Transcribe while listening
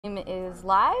Is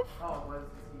live.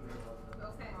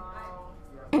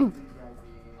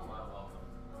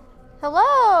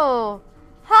 Hello.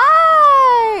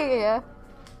 Hi.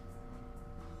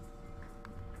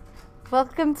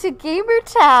 Welcome to Gamer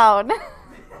Town.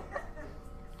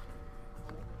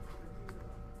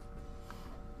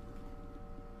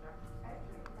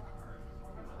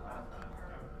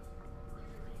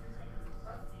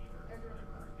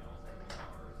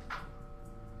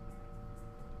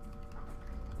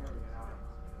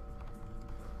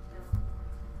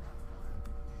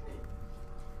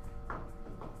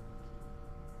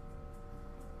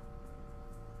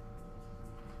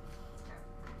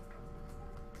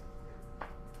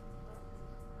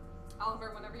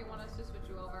 Oliver, whenever you want us to switch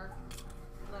you over,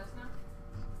 let us know.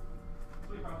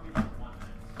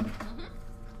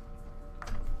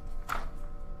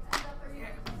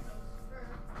 Yes,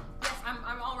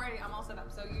 I'm all ready. I'm all set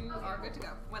up. So you are good to go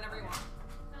whenever you want.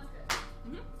 Sounds good.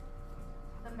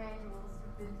 The manuals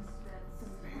have been dispensed.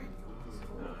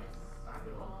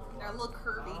 They're a little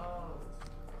curvy.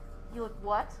 You look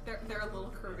what? They're a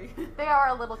little curvy. They are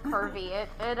a little curvy.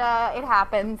 It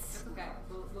happens. It's okay.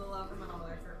 We'll love them and all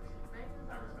their curves.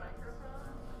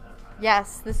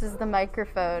 Yes, this is the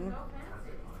microphone.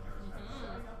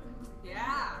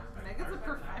 Yeah, Megan's a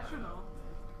professional.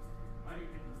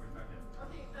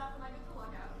 Okay, Beth, am I good to log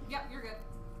out? Yep, you're good.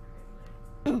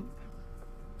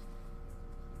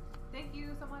 Thank you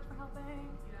so much for helping.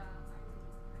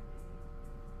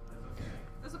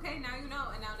 That's okay. Now you know,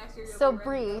 and now next year you'll So be ready.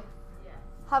 Bree, Yes.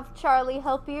 have Charlie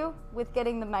help you with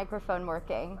getting the microphone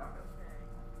working.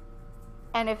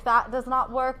 And if that does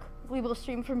not work, we will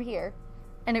stream from here,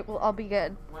 and it will all be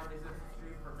good. When is this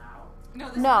stream from now? No,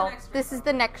 this is the No, next stream. this is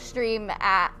the next stream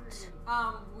at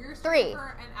We're 3. streaming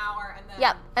for an hour, and then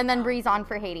Yep, and then Bree's on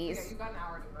for Yeah, Hades. you got an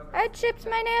hour. I chipped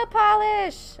my nail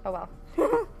polish. Oh well.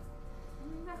 No.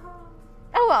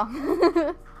 Oh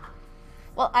well.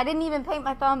 Well, I didn't even paint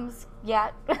my thumbs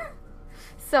yet.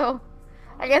 So,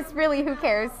 I guess really who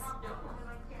cares?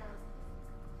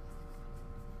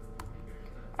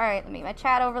 Alright, let me make my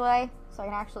chat overlay so I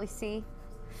can actually see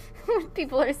what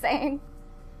people are saying.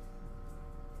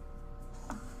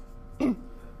 So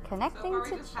Connecting far we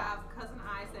to just chat. have Cousin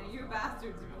I saying, "You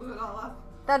bastards, you blew it all up."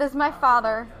 That is my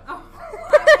father. Oh,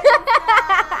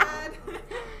 Dad. This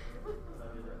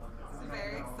is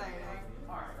very exciting.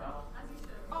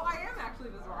 Oh, I am actually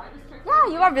visible. I just checked. Yeah,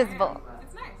 you are visible.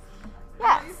 It's nice. Yes.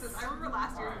 I'm not used to this. I remember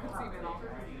last year you could see me at all.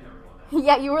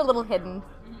 Yeah, you were a little hidden.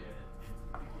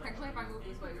 Actually, if I move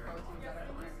this way, you probably see me better.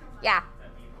 Yeah.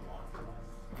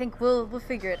 I think we'll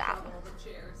figure it out. All the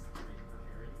chairs.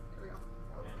 There we go.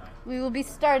 We will be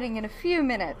starting in a few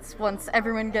minutes once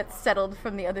everyone gets settled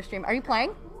from the other stream. Are you playing?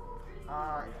 You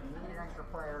need an extra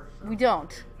player. So, We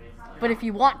don't. But if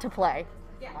you want to play.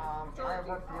 Yeah. I have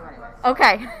work to do anyway.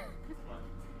 Okay.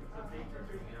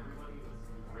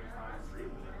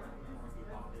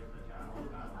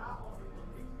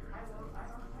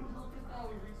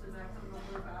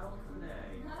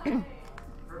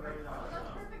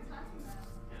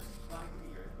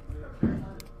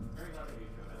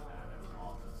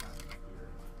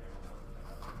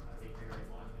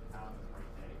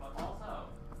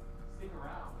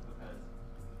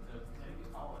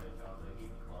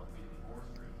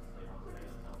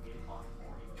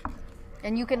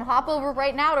 And you can hop over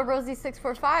right now to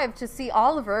Rosie645 to see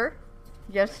Oliver.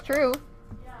 Yes, true.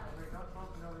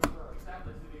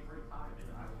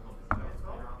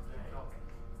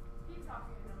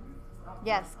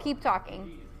 Yes, keep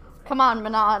talking. Come on,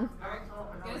 Manon. Alright.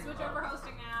 Gonna switch over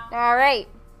hosting now. All right.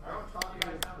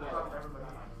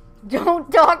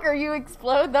 Don't talk or you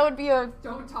explode. That would be a.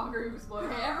 Don't talk or you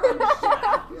explode. Hey, everyone just shut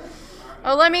up.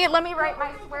 Oh, let me write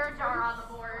my swear jar on the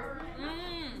board.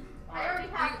 I already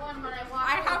have one when I walked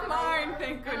I have over. mine,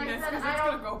 thank And I goodness, said, because I it's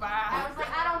gonna don't- go I bad. was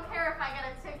like, I don't care if I get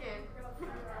a ticket.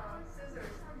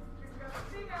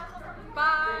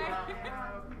 Bye.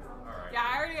 Yeah,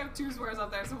 I already have 2 swears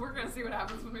up there, so we're gonna see what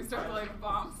happens when we start playing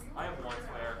bombs. I have one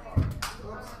swear.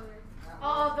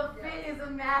 Oh, the fit is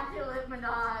immaculate,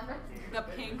 Manon. The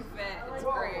pink fit, it's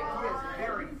great.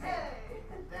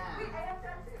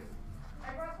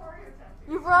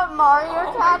 You brought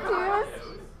Mario tattoos?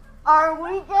 Are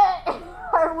we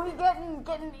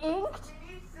getting inked?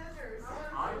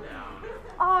 I'm down.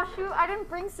 Oh shoot, I didn't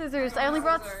bring scissors. I only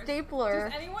brought Scissors. stapler.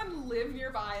 Does anyone live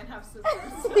nearby and have scissors?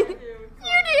 You do?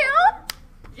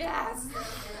 Yes!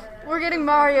 We're getting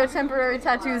Mario temporary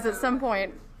tattoos at some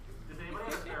point. Does anybody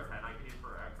have a spare pen I can use for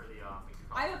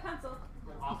the I have a pencil.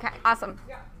 Okay, awesome.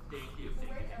 Yeah. Thank you.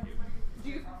 Thank you. Do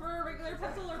you prefer a regular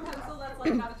pencil or pencil that's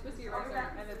like got a twisty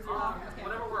eraser and it's mechanical?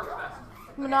 Whatever works best.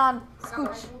 Manon,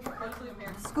 scooch. Hopefully I'm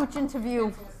here. Scooch into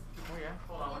view. Oh yeah.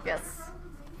 Hold on. Yes.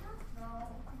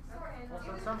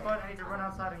 Also, at some point I need to run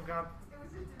outside and grab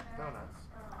donuts.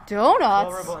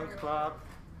 Donuts? Or Robotics Club.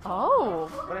 Oh,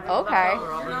 But if it's okay. left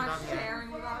over, I'll You're bring them not down here.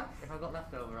 sharing with us? If I've got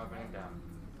leftover, I'll bring them down.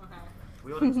 Okay.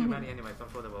 We ordered too many anyway, so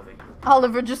I'm sure there will be.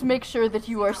 Oliver, just make sure that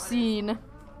you are seen.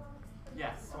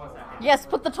 Yes, 1 second. Yes,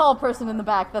 put the tall person in the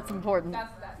back. That's important.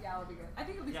 That's that. Yeah, that'll be good. I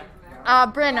think it'll be safe from there.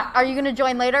 Bryn, are you going to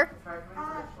join later?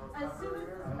 As soon as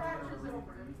the match is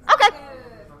over. Okay.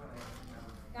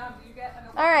 Good. Do you get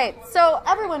an All right. So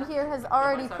everyone here has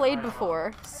already played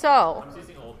before. So, I'm just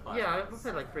using old files. Yeah, we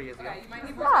played like 3 years ago. Okay, you might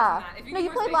need more Yeah. space than that. If you No, need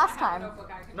you more played space, last I have a time.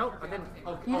 notebook I can Nope, take I it. didn't.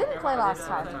 Oh, you didn't play last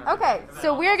time. time. Okay.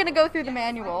 So we're going to go through the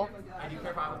manual. And do you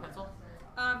care if I have a pencil?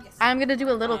 Yes. I'm going to do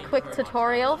a little quick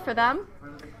tutorial for them.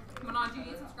 Manon, do you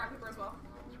need some scrap paper as well?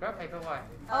 Scrap paper, why?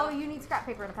 Oh, you need scrap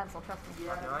paper and a pencil. Trust me. Do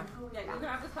I? Yeah, you can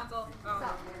have this pencil.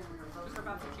 Just rip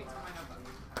out some sheets from my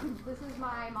notebook. This is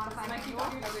my modified And I keep manual.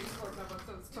 on using this notebook,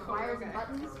 so it's For totally wires okay. and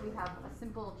buttons, we have a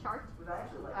simple chart.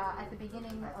 At the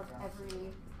beginning of every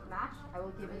match, I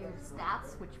will give you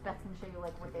stats, which Beth can show you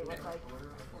like what they look like.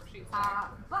 4 sheets.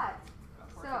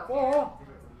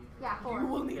 Yeah, 4. You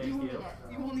will need, You will need it.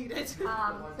 You will need it. So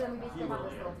then we basically have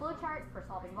this little flow chart for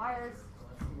solving wires.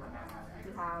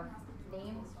 We have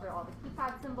names for all the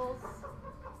keypad symbols.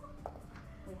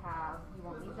 We have, you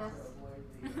won't need this.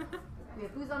 We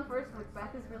have who's on first, which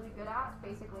Beth is really good at.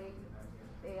 Basically,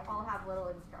 they all have little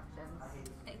instructions.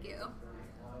 Thank you.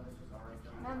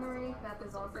 Memory, Beth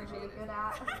is also really good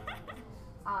at.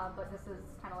 But this is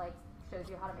kind of like, shows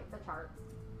you how to make the chart.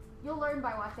 You'll learn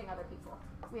by watching other people.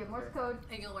 We have Morse code.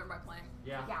 And you'll learn by playing.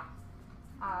 Yeah. Yeah.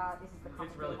 This is the It's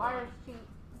complicated really wires cheat.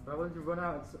 But when you run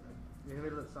out, it's in the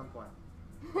middle at some point.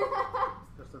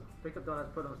 Just to pick up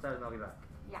donuts, put them upstairs, and I'll be back.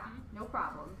 Yeah, no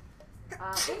problem.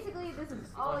 Basically, this is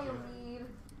all you'll need.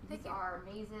 These are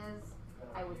mazes.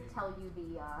 I would tell you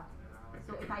the,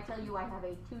 so if I tell you I have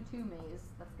a 2-2 maze,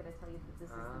 that's going to tell you that this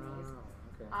is the maze.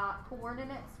 Okay.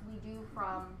 Coordinates we do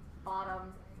from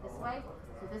bottom this way.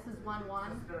 So this is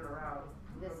 1-1.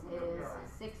 This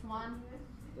is 6-1.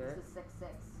 Yeah. This is 6-6.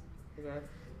 Okay.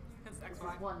 It's This X, is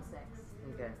Y. 1-6.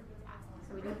 Okay.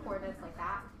 So we do coordinates like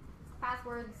that.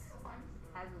 Passwords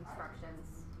as instructions.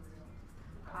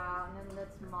 And then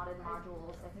that's modded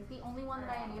modules. I think the only one that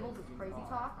I enabled is Crazy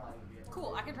Talk.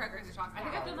 Cool, I can try Crazy Talk. I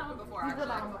think I've done that one before, You've actually.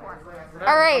 done that one before. Okay,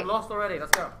 All right. I'm lost already.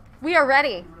 Let's go. We are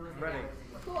ready. Ready.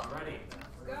 Cool. Ready.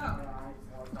 Let's go.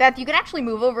 Beth, you can actually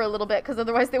move over a little bit because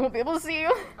otherwise they won't be able to see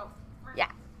you. Oh.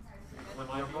 Yeah. With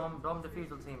your bomb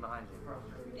defusal team behind you.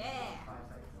 Yeah.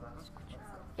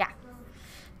 Yeah.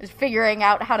 Just figuring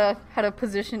out how to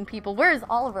position people. Where is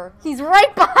Oliver? He's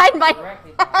right behind my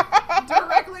Directly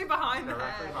Directly behind the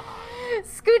Directly head. behind.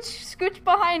 Scooch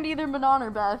behind either Manon or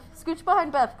Beth. Scooch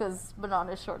behind Beth because Manon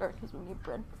is shorter because we need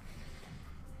Bryn.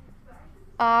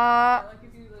 Like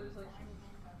if you there's like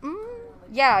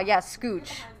Yeah, scooch.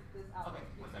 behind this out. Okay,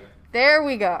 1 second. There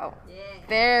we go. Yeah.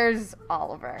 There's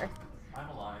Oliver. I'm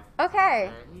alive.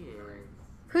 Okay, There he is.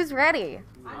 who's ready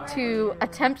to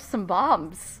attempt some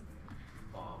bombs?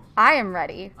 Bombs. I am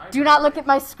ready. Do not look at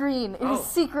my screen. It is Oh.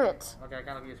 secret. Okay, I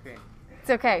can't look at your screen. It's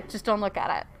okay. Just don't look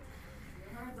at it.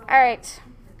 All right.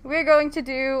 We're going to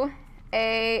do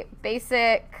a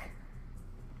basic.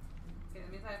 Okay,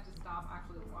 that means I have to stop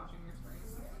actually watching your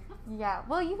screen. Yeah.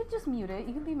 Well, you could just mute it.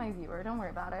 You can be my viewer. Don't worry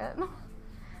about it.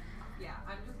 Yeah,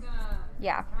 I'm just gonna.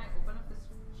 Yeah. Can I open up this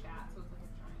chat so it's like a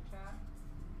giant chat?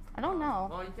 I don't know.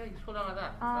 Well, yeah, you scroll down like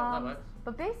that. that works.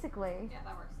 But basically, Yeah,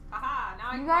 that works. Haha, now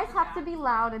I you can guys watch the have to chat. be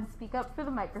loud and speak up for the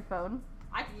microphone.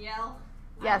 I can yell.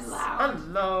 Yes. I'm loud.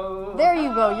 Hello. There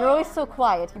you go. You're always so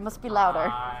quiet. You must be louder.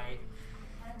 Hi.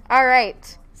 All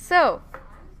right. So,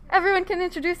 everyone can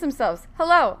introduce themselves.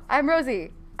 Hello, I'm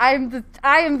Rosie. I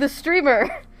am the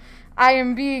streamer. I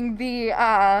am being the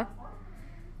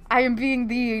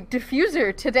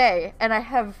diffuser today, and I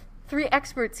have 3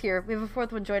 experts here. We have a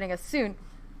 4th one joining us soon.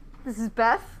 This is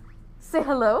Beth. Say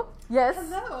hello. Yes.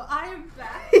 Hello, I am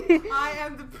Beth. I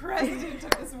am the president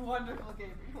of this wonderful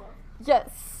gaming club.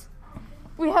 Yes.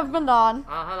 We have Manon.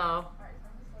 Hello.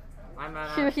 I'm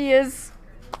Here he is.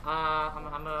 I'm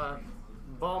a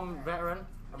bomb veteran.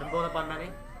 I've been blown up by many.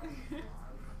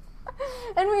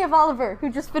 And we have Oliver, who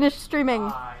just finished streaming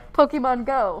Hi. Pokemon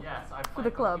Go Yes, I play for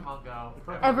the club. Pokemon Go.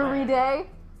 every day.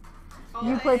 All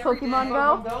You day, play every Pokemon day.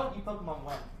 Go? Go, you Pokemon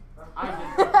win. I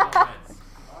did Pokemon Wins.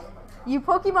 You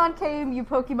Pokemon came, you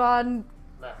Pokemon,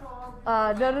 Left.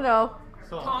 no.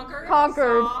 So, Conquered.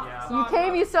 Conquered. Saw, Yeah. You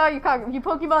came, you saw, you conquered. You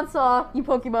Pokemon saw, you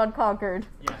Pokemon conquered.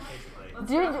 Yeah,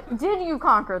 basically. Did you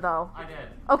conquer though? I did.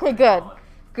 Okay, good.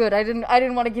 Good. I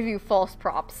didn't want to give you false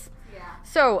props. Yeah.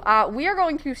 So, we are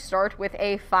going to start with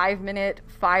a 5-minute,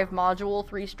 5-module,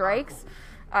 3 strikes,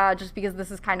 just because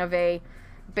this is kind of a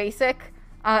basic.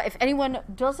 If anyone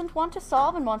doesn't want to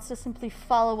solve and wants to simply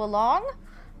follow along,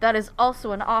 that is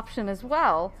also an option as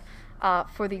well,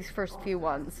 for these first few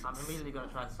ones. I'm immediately going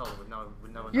to try and solve it with no.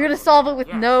 You're going to solve it with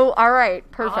Yes. no... Alright,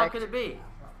 How hard perfect. could it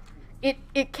be?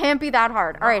 It can't be that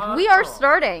hard. Not Alright, hard we at are all.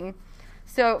 starting.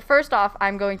 So, first off,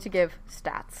 I'm going to give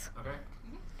stats. Okay.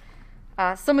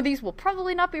 Some of these will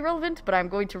probably not be relevant, but I'm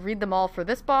going to read them all for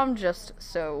this bomb just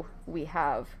so we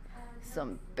have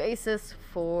some basis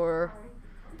for...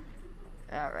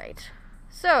 Alright.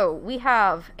 So, we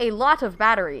have a lot of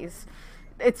batteries.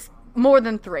 It's more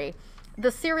than 3.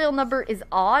 The serial number is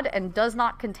odd and does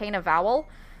not contain a vowel.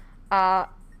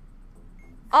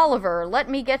 Oliver, let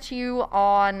me get you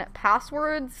on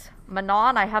passwords.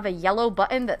 Manon, I have a yellow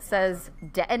button that says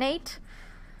detonate.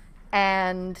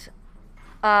 And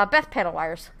Beth, panel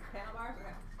wires. Panel bars?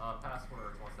 Okay. Password,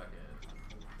 1 second.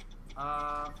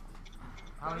 How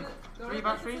many? Go 3 to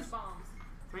batteries? bombs.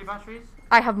 3 batteries?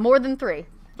 I have more than 3.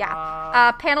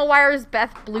 Yeah. Panel wires,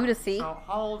 Beth, blue to see. So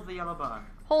hold the yellow button.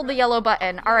 Hold the yellow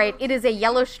button. Alright, it is a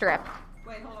yellow strip.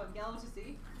 Wait, hold on. Yellow to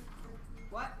see?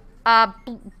 What?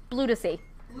 Blue to see.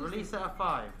 Release it at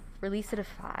 5. Release it at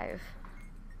 5.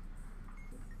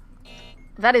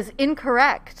 That is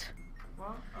incorrect. What?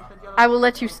 You said yellow. I will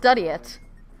let you study it.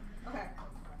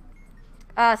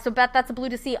 Okay. So Beth, that's a blue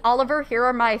to see. Oliver, here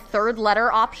are my 3rd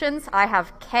letter options. I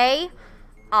have K,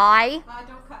 I,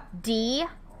 Don't cut. D,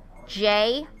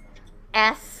 J,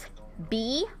 S,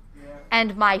 B.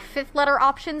 And my 5th letter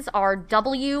options are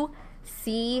W,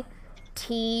 C,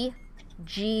 T,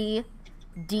 G,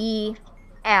 D,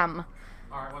 M.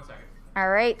 Alright, 1 second. All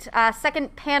right.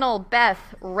 Second panel,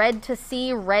 Beth. Red to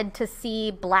C,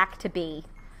 black to B.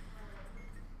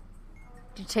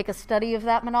 Did you take a study of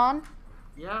that, Manon?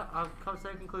 Yeah, I've come to the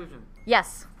same conclusion.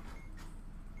 Yes.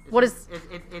 It's What just-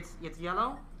 is- It's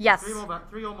yellow. Yes. 3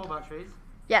 or more batteries.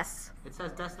 Yes. It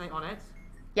says detonate on it.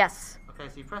 Yes. Okay,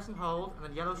 so you press and hold, and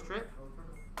then yellow strip.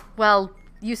 Well,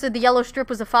 you said the yellow strip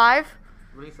was a 5,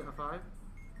 Release it at 5.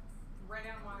 Right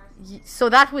down wires. so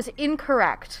that was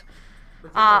incorrect.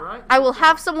 It's yellow, right? I will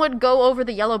have someone go over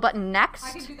the yellow button next.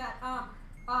 I can do that.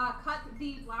 Cut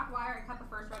the black wire and cut the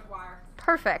first red wire.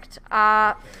 Perfect.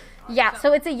 Yeah,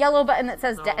 so it's a yellow button that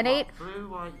says So detonate. what? Blue,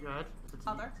 white, red. It's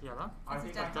Other. yellow. I It's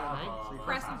think a I detonate. have, So you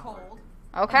Press and hold.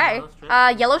 Okay. yellow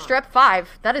strip. Yellow strip,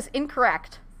 5. That is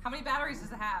incorrect. How many batteries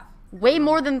does it have? Way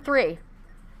more than 3.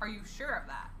 Are you sure of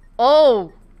that?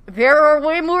 Oh, there are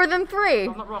way more than 3.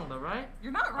 I'm not wrong though, right?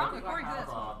 You're not I wrong think according I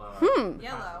to have, this. Hmm.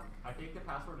 Yellow. I think the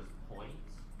password is point.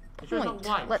 You sure it's not Point.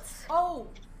 white? Let's. Oh.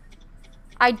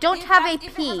 I don't If have that- a If it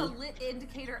has P. a lit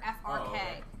indicator FRK. Oh,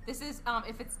 okay. This is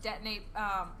if it's detonate. Wait,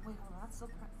 hold on. That's still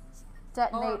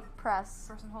Detonate, or- press.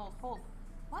 press and hold. Hold.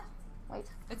 What? Wait.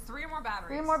 It's 3 or more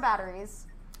batteries. 3 more batteries.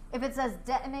 If it says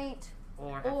detonate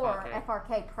Or or FRK.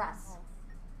 FRK, press.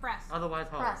 Press. Otherwise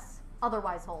hold. Press.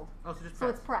 Otherwise hold. Oh, so just So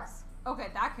press. it's press. Okay,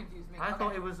 that confused me. I okay.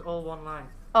 thought it was all one line.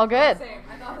 Oh, good. Same.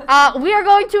 I thought that's We are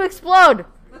going to explode.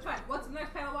 That's fine. What's the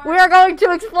next panel wire? We are going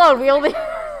to explode. We only.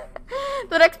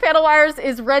 The next panel wires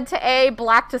is red to A,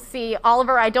 black to C.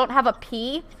 Oliver, I don't have a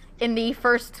P in the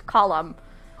first column.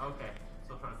 Okay,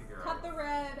 still trying to figure Cut out. the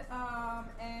red,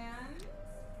 and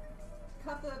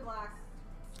cut the black.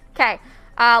 Okay.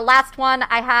 Last one.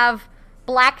 I have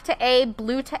black to A,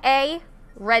 blue to A,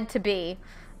 red to B.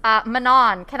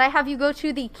 Manon, can I have you go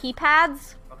to the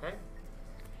keypads? Okay.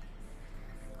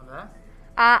 I'm there.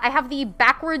 I have the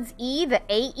backwards E, the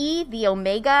AE, the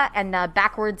omega, and the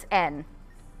backwards N.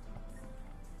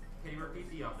 Can you repeat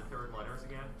the 3rd letters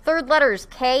again? Third letters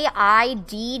K, I,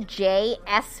 D, J,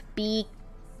 S, B.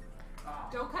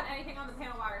 Don't cut anything on the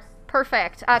panel wires.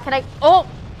 Perfect. Can I? Oh!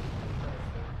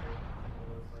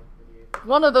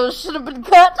 One of those should have been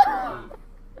cut.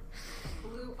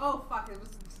 Blue. Oh fuck! It was.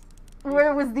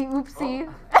 Where was the oopsie?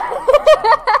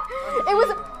 It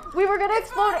was. We were gonna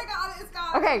explode. I got it. It's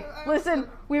got Okay, it. listen.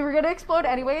 We were gonna explode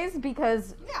anyways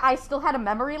because Yeah. I still had a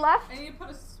memory left. I need to put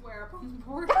a swear up on the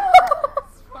board. All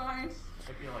It's fine.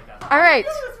 I feel like that's. right. I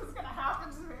knew this was gonna happen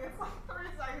to me. It's like 3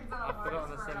 seconds and I've I'm forgotten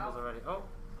the already symbols already. Oh,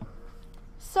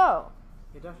 So.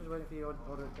 your dash is waiting for you.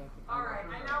 Order it. Alright,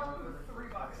 I now owe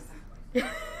you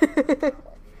 $3.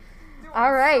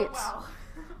 All right. So well.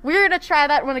 We're gonna try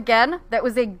that one again. That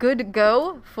was a good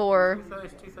go for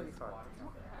 235.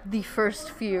 the first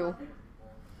few.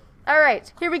 All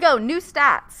right, here we go. New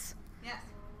stats. Yes.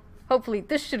 Hopefully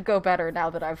this should go better now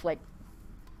that I've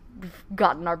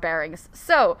gotten our bearings.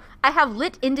 So I have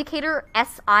lit indicator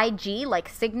SIG, like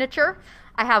signature.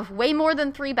 I have way more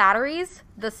than 3 batteries.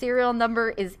 The serial number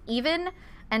is even.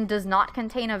 and does not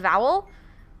contain a vowel.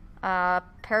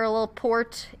 Parallel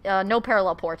port, no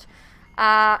parallel port.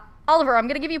 Oliver, I'm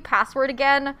going to give you password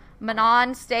again.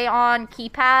 Manon, stay on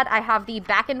keypad. I have the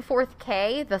back and forth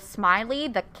K, the smiley,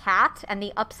 the cat, and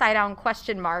the upside down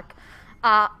question mark.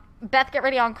 Beth, get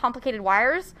ready on complicated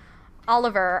wires.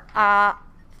 Oliver,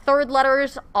 third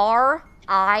letters R,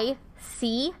 I,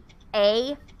 C,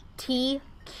 A, T,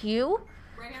 Q.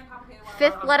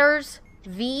 Fifth letters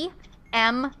V,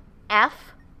 M,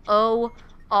 F, O,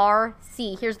 R,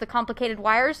 C. Here's the complicated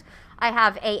wires. I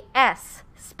have a S,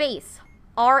 space,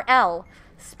 RL,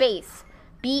 space,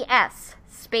 BS,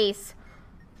 space,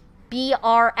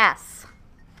 BRS.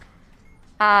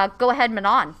 Go ahead,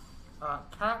 Manon.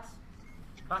 Cat,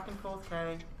 back and forth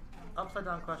K, upside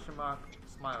down question mark,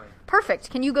 smiley.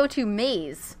 Perfect. Can you go to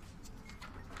maze?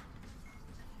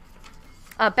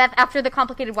 Beth, after the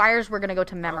complicated wires, we're going to go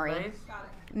to memory. Maze?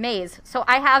 Maze. So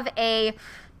I have a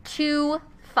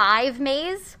 2-5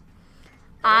 maze.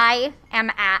 I am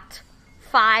at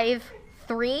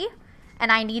 5-3,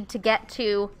 and I need to get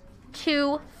to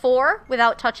 2-4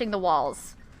 without touching the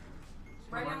walls.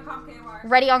 Ready on complicated wires.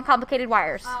 Ready on complicated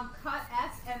wires. Cut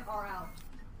S and RL.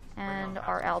 And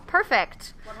RL.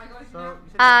 Perfect. What am I going to So, do?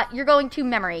 you said You're going to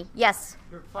memory. Yes.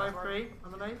 you're 5-3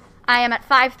 on the maze? I am at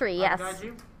 5-3, I'll yes. guide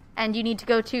you. And you need to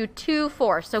go to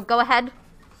 2-4. So go ahead.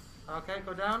 Okay,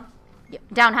 go down.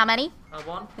 Down how many?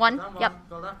 1. One, Go down 1. yep.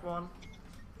 Go left 1.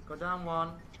 Go down 1.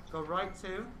 Go right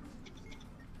 2.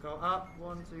 Go up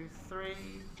 1, 2, 3.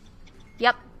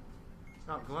 Yep.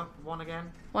 No, go up 1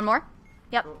 again. One more.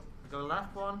 Yep. Go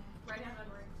left 1. Ready on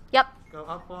memory. Yep. Go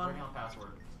up 1. Bring on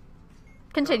password.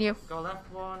 Continue. Go left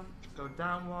 1. Go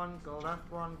down 1. Go left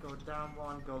 1. Go down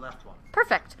 1. Go left 1.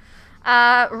 Perfect.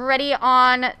 Ready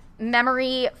on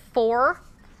memory 4.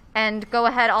 And go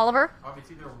ahead, Oliver.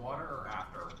 It's either water or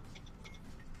after.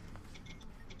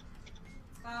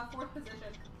 Fourth position.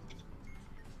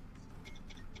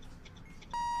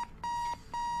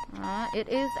 It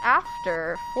is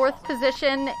after. Fourth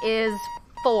position is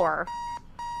 4.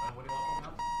 What do you want to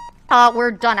open up?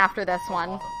 We're done after this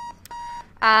one.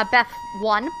 Beth,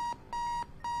 1. Label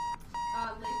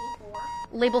 4.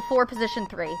 Label 4, position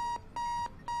 3.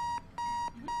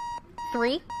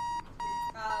 3. Third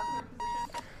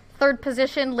position. Third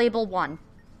position, label 1.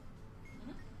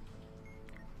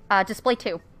 Display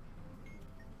 2.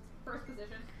 First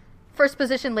position. First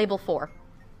position, label 4.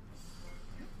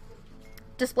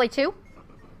 Display 2.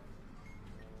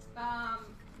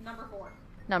 Number 4.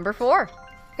 Number 4.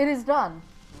 It is done.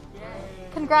 Yay.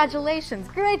 Congratulations.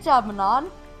 Great job, Manon.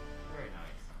 Very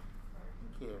nice.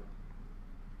 Thank you.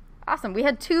 Awesome. We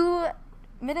had 2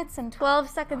 minutes and 12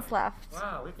 seconds left.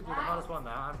 Wow, we could do the hardest one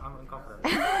now. I'm confident.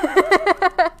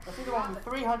 Let's do the one with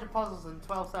 300 puzzles in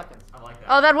 12 seconds. I like that.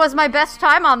 Oh, that was my best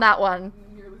time on that one.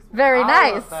 Very Our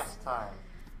nice. best time.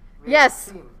 We Yes,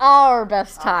 as a team. our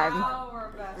best time.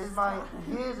 Our best. Is my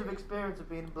years of experience of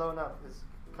being blown up has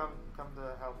come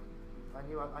to help. I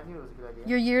knew it was a good idea.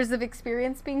 Your years of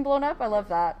experience being blown up? I love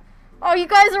that. Oh, you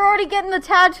guys are already getting the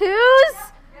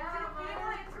tattoos?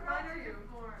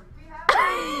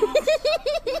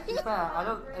 To be fair, I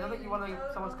don't think you want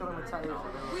someone's coming with tattoos.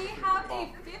 We have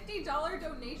a $50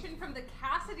 donation from the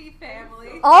Cassidy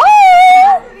family. Oh!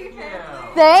 Cassidy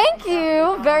family. Thank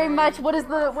you very much. What does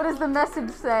the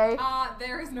message say?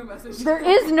 There is no message. There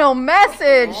is no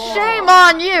message. Shame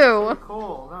on you.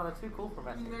 Cool. No, they're too cool for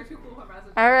messages. They're too cool for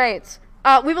messages. All right.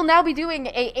 We will now be doing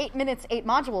a 8 minutes, 8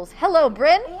 modules. Hello,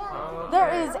 Bryn. There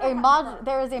is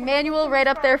a manual right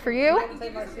up there for you.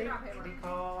 Take my seat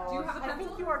Do you because have a I pencil?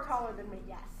 think you are taller than me,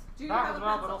 yes. Do you that have as a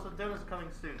well, but pencil? also donuts are coming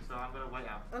soon, so I'm gonna wait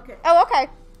out. Okay. Oh, okay.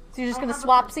 So you're just gonna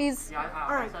swap these? Yeah,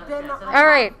 Alright, then All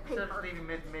right. Instead of leaving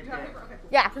mid Do you have day. paper? Okay, cool.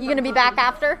 Yeah, you gonna be back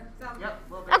after? Sounds Yep.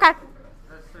 good. Well, Okay.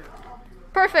 Let's do it.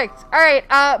 Perfect. All right.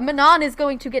 Manon is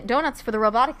going to get donuts for the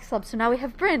robotics club. So now we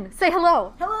have Bryn. Say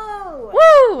hello. Hello!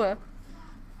 Woo!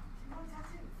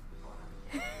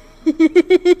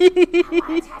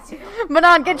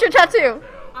 Manon, get your tattoo.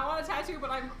 I want a tattoo, but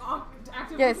I'm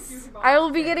actively Yes, confused about I will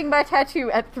be getting my tattoo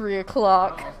at 3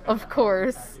 o'clock, of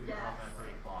course.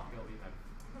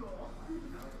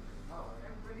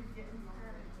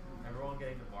 Everyone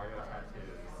getting the Mario tattoos.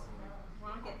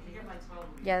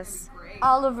 Yes.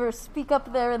 Oliver, speak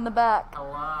up there in the back.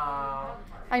 Hello.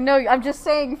 I know, I'm just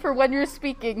saying for when you're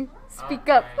speaking. Speak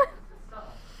up.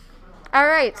 All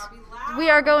right. We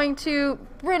are going to...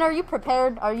 Bryn, are you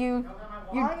prepared? Are you...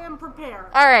 I am prepared.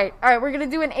 All right. We're going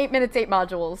to do an 8 minutes, 8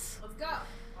 modules. Let's go.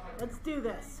 Let's do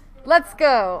this. Let's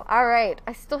go. All right.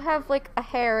 I still have like a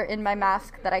hair in my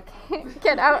mask that I can't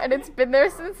get out, and it's been there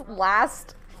since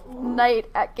last night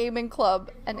at gaming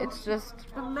club, and it's just.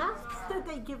 The masks that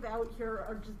they give out here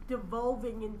are just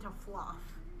devolving into fluff.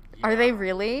 Are they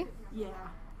really? Yeah.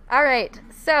 All right,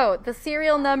 so the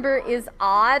serial number is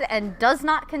odd and does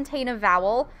not contain a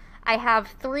vowel. I have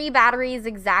 3 batteries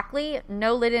exactly,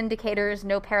 no lid indicators,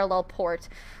 no parallel port.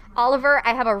 Oliver,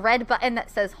 I have a red button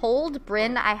that says hold.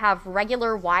 Bryn, I have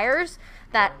regular wires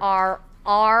that are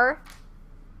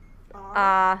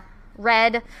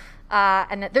red,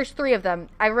 and there's 3 of them.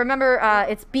 I remember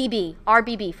it's BB,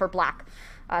 RBB for black.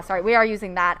 Sorry, we are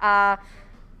using that.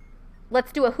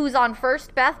 Let's do a who's on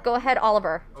first. Beth, go ahead,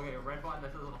 Oliver. Okay, red button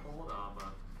that says hold.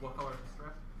 What color is the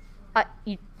strip?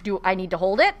 I need to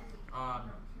hold it? Let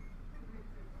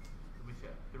me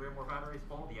check. 3 more batteries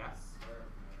full? Yes.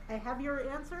 I have your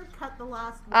answer. Cut the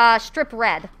last one. Strip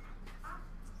red.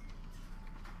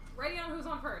 Ready on who's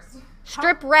on first.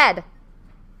 Strip red.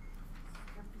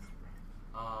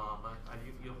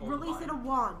 You hold Release the it a button.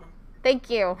 1. Thank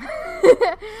you.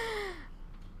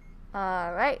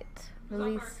 All right.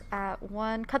 Release at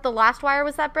 1. Cut the last wire.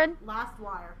 Was that, Bryn? Last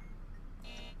wire.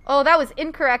 Oh, that was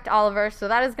incorrect, Oliver. So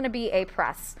that is going to be a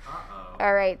press. Uh-oh.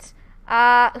 All right.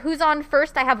 Who's on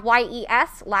first? I have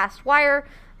YES, last wire.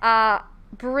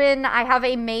 Bryn, I have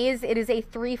a maze. It is a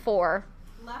 3-4.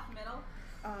 Left middle.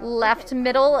 Left Okay,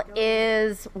 middle go.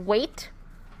 is wait.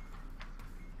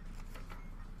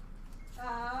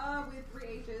 With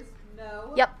 3 H's.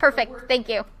 No. Yep, perfect. Thank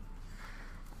you.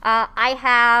 I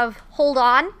have hold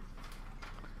on.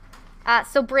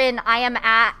 So Bryn, I am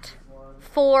at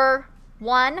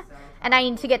 4-1, and I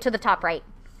need to get to the top right.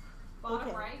 Bottom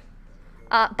Okay.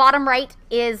 right. Bottom right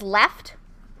is left.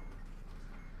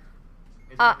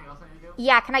 Is there anything else I need to do?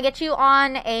 Yeah, can I get you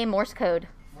on a Morse code?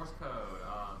 Morse code.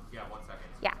 Yeah, 1 second.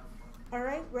 Yeah. All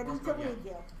right, ready Let's to go, yeah. lead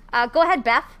you. Go ahead,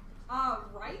 Beth.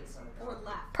 Right or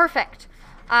left? Perfect.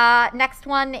 Next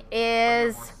one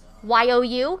is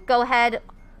YOU. Go ahead,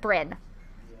 Bryn.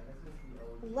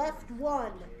 Left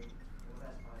 1.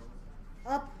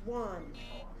 Up 1.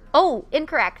 Oh,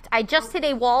 incorrect. I just hit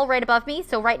a wall right above me,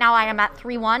 so right now I am at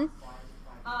 3-1,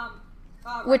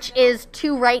 Right which middle. is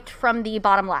 2 right from the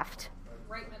bottom left.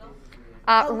 Right middle.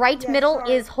 Oh, Right yeah, middle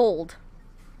sorry. is hold.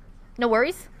 No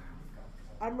worries.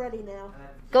 I'm ready now.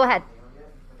 Go ahead.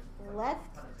 Left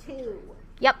 2.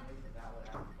 Yep.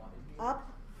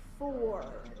 Up 4.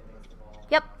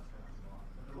 Yep.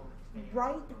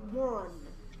 Right 1.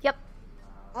 Yep.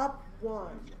 Up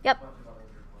 1. Yep.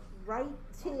 Right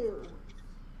 2.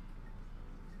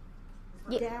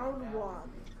 Ye- Down 1.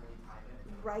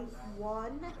 Right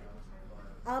 1.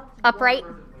 Up Upright?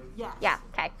 1. Yes. Yeah.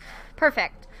 Okay.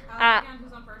 Perfect. And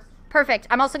who's on first? Perfect.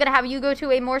 I'm also going to have you go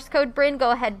to a Morse code, Bryn.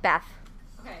 Go ahead, Beth.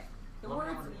 Okay. The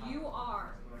words you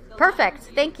are. The Perfect.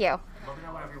 letters Thank you. Let me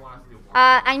know whatever you want us to do.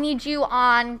 I need you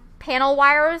on panel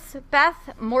wires,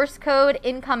 Beth. Morse code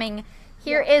incoming.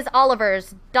 Here is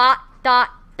Oliver's. ...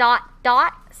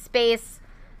 Space.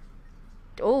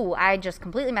 Oh, I just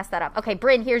completely messed that up. Okay,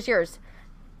 Bryn, here's yours. ...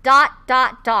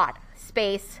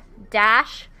 Space.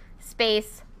 Dash.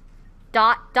 Space. ...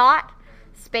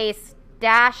 Space.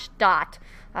 Dash. ...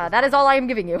 that is all I am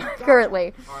giving you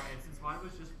currently. Alright, and since mine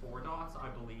was just 4 dots, I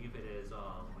believe it is, let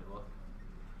me look.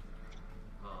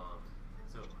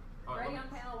 Ready on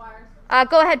panel wires.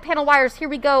 Go ahead, panel wires. Here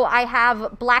we go. I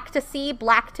have black to C,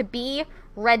 black to B,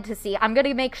 red to C. I'm going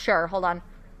to make sure. Hold on.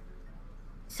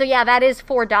 So, yeah, that is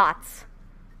 4 dots.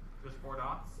 Just 4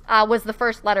 dots? Was the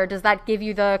first letter. Does that give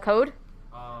you the code?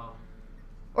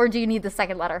 Or do you need the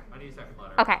second letter? I need a second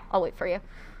letter. Okay, I'll wait for you.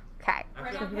 Okay.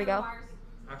 Ready Actually, on Here we panel go. wires.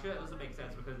 actually, that doesn't make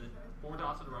sense because 4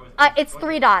 dots in a row is... It's oh,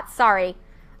 3 yeah. dots. Sorry.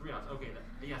 3 dots, okay.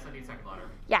 Yes, I need a second letter.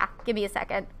 Yeah, give me a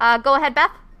second. Go ahead,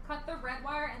 Beth. Cut the red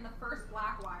wire and the first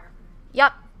black wire.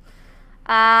 Yep.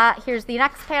 Here's the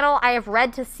next panel. I have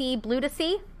red to C, blue to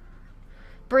C.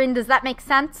 Bryn, does that make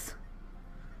sense?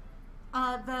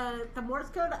 The Morse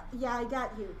code, yeah, I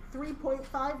got you.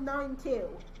 3.592.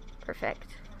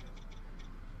 Perfect.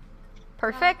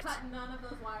 Perfect. Cut none of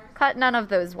those wires. Cut none of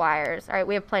those wires. All right,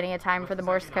 we have plenty of time for the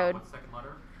Morse code. What's the second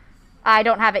letter? I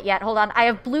don't have it yet. Hold on. I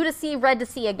have blue to C, red to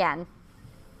C again.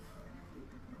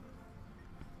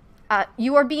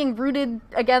 You are being rooted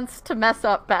against to mess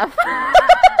up, Beth.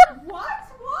 What?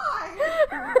 Why?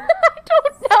 I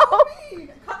don't know. Mean.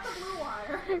 Cut the blue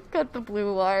wire. Cut the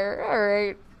blue wire. All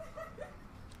right.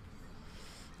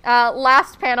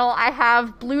 Last panel, I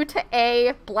have blue to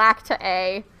A, black to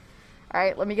A. All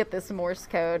right, let me get this Morse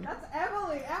code. That's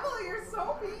Emily. Emily, you're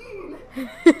so mean.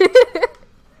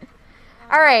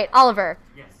 All right, Oliver.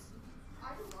 Yes. ...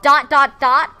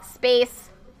 Space. ...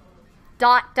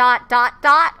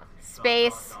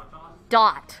 Space. Dot.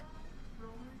 Dot.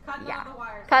 Cut none of the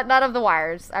wires. Cut none of the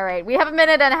wires. All right. We have a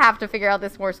minute and a half to figure out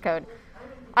this Morse code.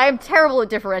 I am terrible at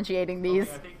differentiating these.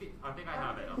 Okay, I think I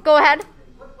have it. Go ahead.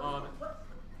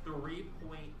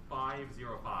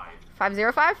 3.505.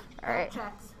 505? All right.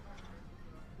 Checks.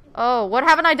 Oh, what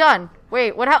haven't I done?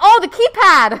 Wait, what oh, the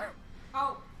keypad!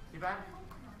 Oh, Keypad?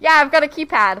 Yeah, I've got a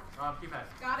keypad. Keypad.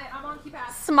 got it. I'm on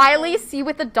keypad. Smiley, C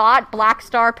with the dot, black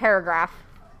star, paragraph.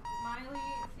 Smiley,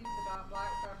 C with the dot,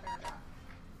 black star, paragraph.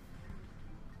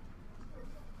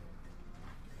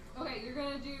 Okay, you're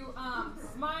gonna do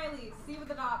smiley, C with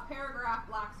the dot, paragraph,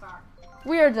 black star.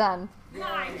 We are done.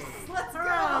 Nice. Let's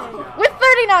Hooray. go. With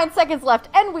 39 seconds left,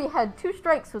 and we had 2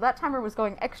 strikes, so that timer was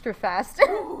going extra fast.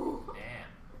 Damn.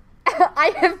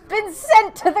 I have been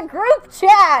sent to the group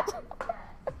chat!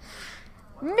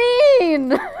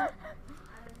 Mean!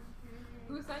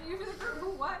 Who sent you to the group?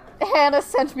 Who what? Hannah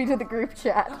sent me to the group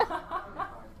chat.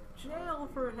 Jail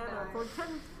for Hannah for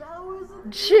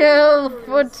 10,000. Chill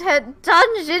for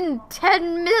dungeon,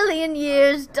 10 million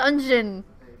years dungeon.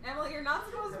 Emily, you're not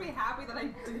supposed to be happy that I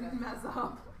didn't mess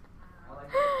up.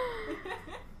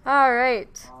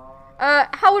 Alright.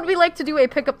 How would we like to do a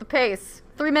pick up the pace?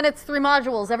 3 minutes, 3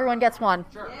 modules, everyone gets one.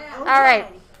 Sure. Yeah.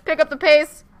 Alright, pick up the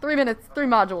pace, 3 minutes, 3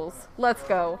 modules. Let's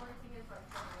go.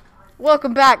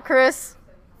 Welcome back, Chris.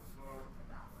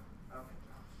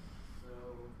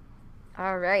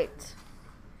 Alright.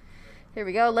 Here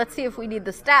we go. Let's see if we need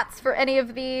the stats for any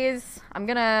of these. I'm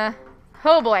gonna...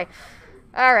 Oh boy.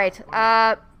 Alright.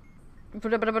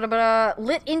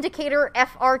 Lit indicator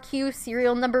FRQ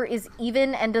serial number is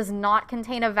even and does not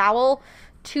contain a vowel.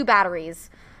 2 batteries.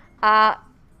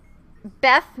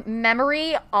 Beth,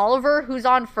 memory, Oliver, who's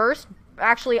on first.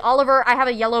 Actually, Oliver, I have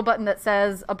a yellow button that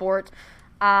says abort.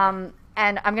 And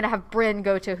I'm going to have Bryn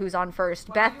go to who's on first.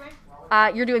 What Beth,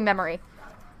 are you you're doing memory.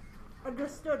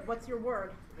 Understood. What's your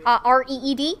word?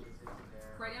 REED.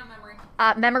 Write down memory.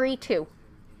 Memory 2.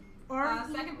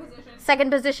 Second position. Second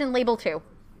position, label 2.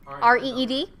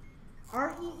 REED.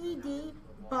 REED.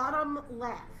 Bottom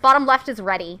left. Bottom left is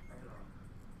ready.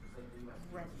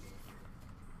 Ready.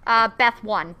 Beth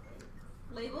 1.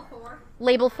 Label 4.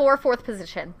 Label 4, 4th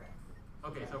position.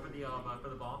 Okay, so for the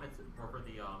bomb, it's or for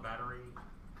the battery,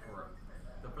 or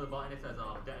for the button, it says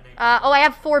detonate. I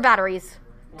have 4 batteries.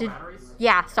 4 batteries.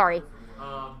 Yeah, sorry.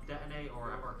 Detonate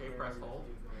or FRK, press hold.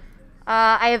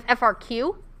 I have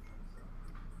FRQ.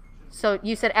 So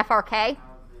you said FRK?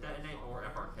 Detonate or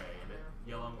FRK, and the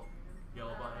yellow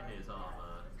button is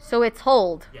So it's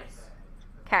hold. yes.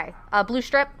 Okay. Blue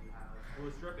strip.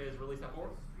 Blue strip is release at 4.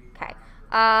 Okay.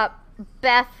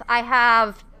 Beth, I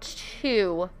have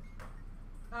 2.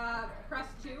 Press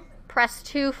 2. Press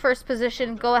 2, first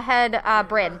position. Go ahead,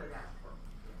 Bryn.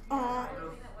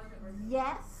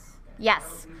 Yes.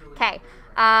 Yes. Okay.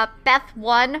 Beth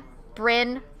 1,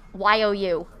 Bryn,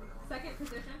 YOU. Second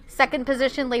position. Second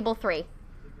position, label 3.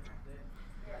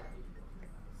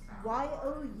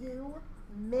 YOU.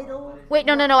 Middle. Wait,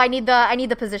 no. I need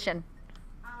the position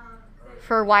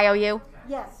for YOU.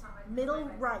 Yes.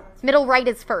 Middle right. Middle right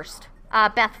is first.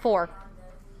 Beth 4.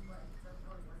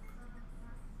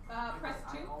 Press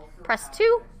 2. Press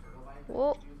 2.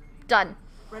 Whoa. Done.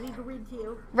 Ready to read to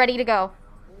you. Ready to go.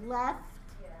 Left.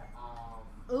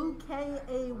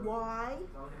 OKAY.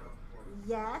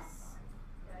 Yes.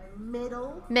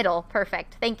 Middle. Middle.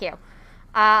 Perfect. Thank you.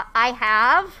 I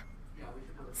have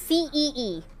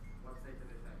CEE.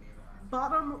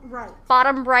 Bottom right.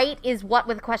 Bottom right is what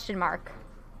with a question mark?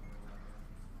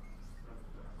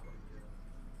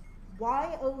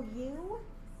 YOU.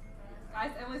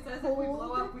 Guys, Emily says if we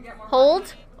blow up, we get more Hold.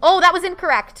 money. Oh, that was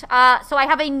incorrect. So I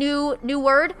have a new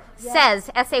word. Yes.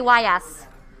 Says. SAYS.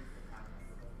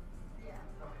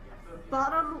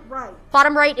 Bottom right.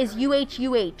 Bottom right is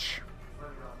UHUH.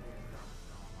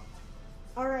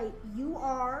 All right. You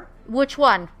are. Which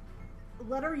one?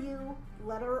 Letter U.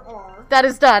 Letter R. That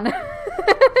is done.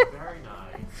 Very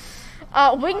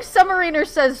nice. Wing Submariner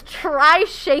says, try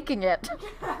shaking it.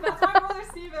 That's my brother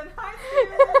Steven. Hi,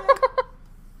 Steven.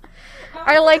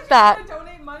 I like that. She's gonna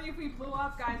donate money if we blew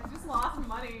up, guys. We just lost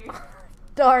money.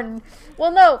 Darn.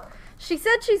 Well, no. She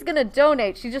said she's going to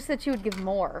donate. She just said she would give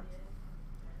more.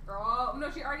 Girl, no,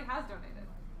 she already has donated.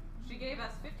 She gave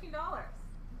us $15.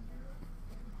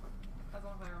 That's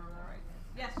one if I remember that right.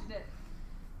 Yes, she did.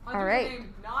 Under All right. the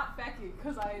name, not Becky,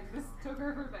 because I mistook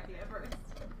her for Becky at first.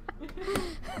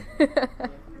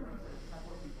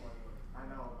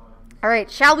 All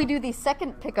right. Shall we do the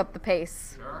second pick up the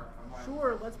pace? Sure.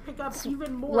 Sure. Let's pick up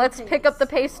even more. Let's pace. pick up the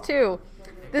pace too.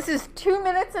 This is 2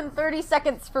 minutes and 30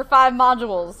 seconds for 5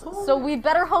 modules. So we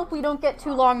better hope we don't get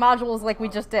 2 long modules like we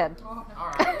just did. All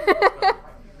right.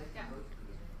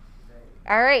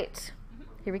 All right.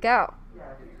 Here we go.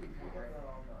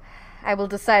 I will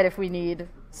decide if we need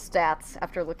stats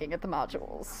after looking at the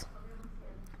modules.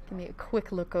 Give me a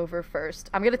quick look over first.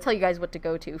 I'm going to tell you guys what to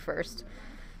go to first.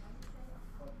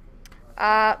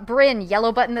 Bryn,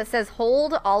 yellow button that says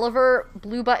hold. Oliver,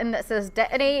 blue button that says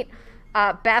detonate.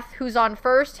 Beth, who's on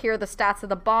first. Here are the stats of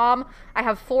the bomb. I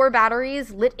have 4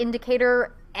 batteries. Lit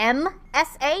indicator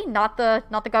MSA, not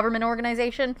the government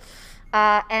organization.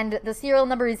 And the serial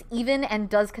number is even and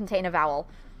does contain a vowel.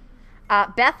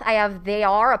 Beth, I have they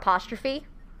are apostrophe.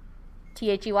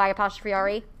 THEY apostrophe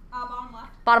RE. Bottom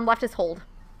left. Bottom left is hold.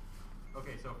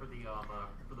 Okay, so for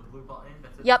the blue button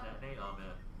that says Yep. detonate,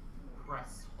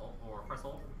 press hold or press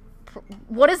hold.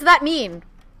 What does that mean?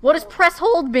 What does press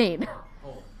hold mean? Or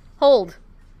hold. Hold.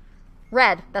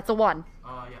 Red, that's a 1.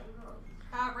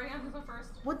 Yeah. Right on who's the first?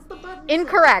 What's the button?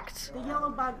 Incorrect. say? The yellow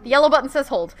button. The yellow button says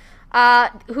hold.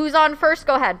 Who's on first?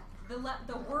 Go ahead. The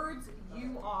words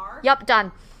you are. Yep,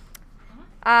 done.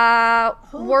 Hold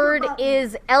the Word button.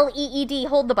 is LEED.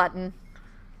 Hold the button.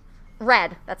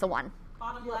 Red, that's a 1.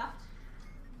 Bottom left.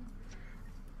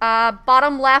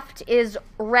 Bottom left is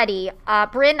ready.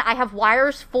 Bryn, I have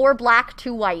wires 4 black,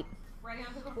 2 white. Ready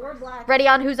on who's the 4 first? black. Ready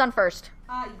on who's on first.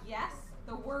 Yes.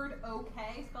 The word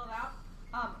okay spelled out.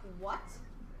 What?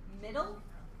 Middle?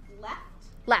 Left?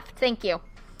 Left, thank you.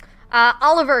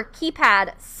 Oliver,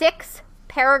 keypad 6,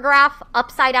 paragraph,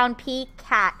 upside down P,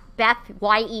 cat, Beth,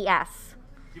 YES.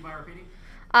 Do you mind repeating?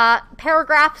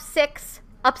 Paragraph 6,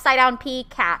 upside down P,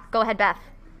 cat. Go ahead, Beth.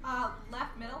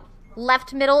 Left middle.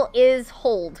 Left middle is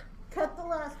hold. Cut the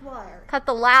last wire. Cut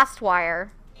the last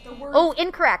wire. The words. Oh,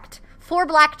 incorrect. 4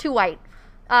 black, 2 white.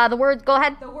 The words, go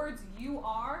ahead. The words you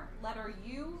are. Letter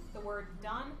U. The word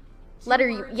done. Two Letter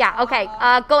U. words, Yeah, okay.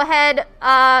 Go ahead.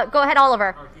 Go ahead,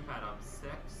 Oliver. Or keypad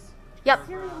 6. Yep.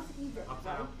 Serial's even.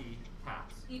 Upside down key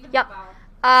taps. Even Yep.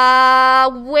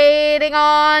 vowel. Waiting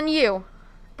on you,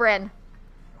 Bryn.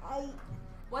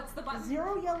 What's the button?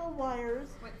 0 yellow wires,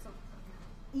 Wait, so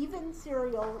even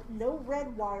serial, no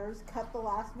red wires, cut the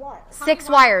last wire. 6 many wires?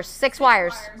 wires. 6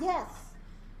 wires. Yes.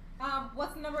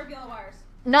 What's the number of yellow wires?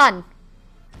 None.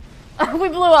 We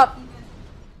blew up. Even.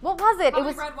 What was it? How It many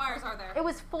was. red wires are there? It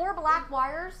was 4 black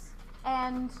wires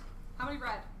and How many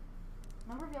red?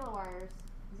 number of yellow wires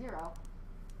 0.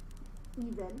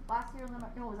 Even. Last year number.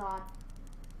 No, it was odd.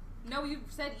 No, you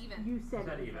said even. You said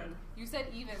Said even. even. You said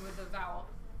even with the vowel.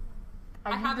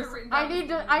 I have need it to. written I down need with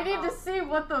to. the I need to vowel. see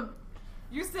what the.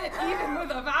 You said even with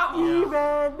a vowel.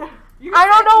 Even. You I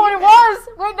don't said know what it even. was.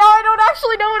 Wait, now I don't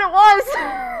actually know what it was.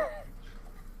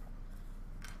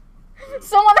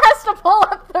 Someone has to pull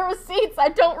up the receipts. I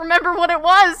don't remember what it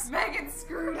was. Megan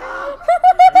screwed up. Did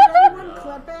anyone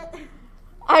clip it?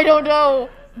 I don't know.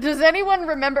 Does anyone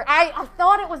remember? I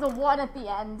thought it was a 1 at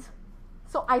the end.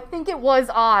 So I think it was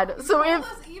odd. So It if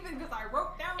was even because I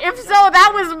wrote down. so,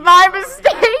 that was my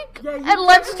mistake. Yeah, you And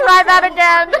let's definitely try that said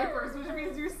again. Papers, which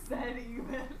means you said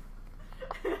even.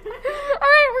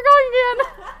 Alright, we're going again.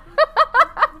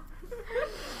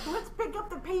 Let's pick up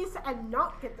the pace and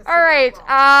not get the Alright, serial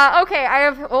wrong. okay, I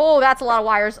have, oh, that's a lot of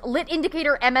wires. Lit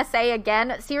indicator MSA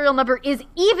again. Serial number is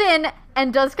even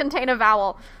and does contain a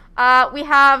vowel. We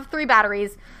have 3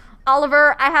 batteries.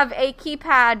 Oliver, I have a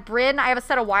keypad. Bryn, I have a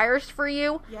set of wires for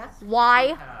you. Yes.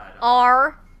 Y,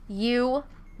 R, U,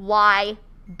 Y,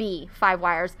 B. 5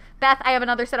 wires. Beth, I have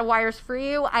another set of wires for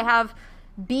you. I have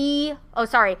B, oh,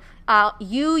 sorry,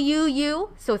 U, U, U,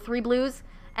 so 3 blues,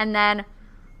 and then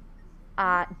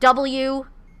W,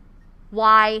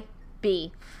 Y,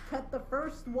 B. Cut the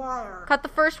first wire. Cut the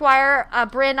first wire.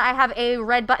 Bryn, I have a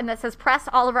red button that says press.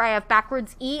 Oliver, I have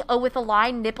backwards E, O with a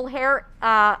line, nipple hair,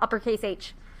 uppercase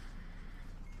H.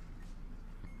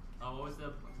 What was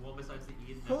the one besides the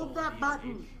E? Hold that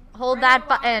button. Hold Right that or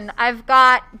button. left? I've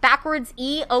got backwards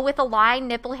E, O with a line,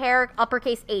 nipple hair,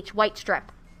 uppercase H, white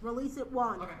strip. Release it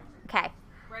 1. Okay. Okay.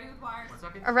 Ready with wires. 1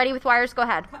 second. Ready with wires? Go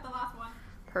ahead. Cut the last one.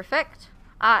 Perfect.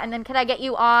 And then can I get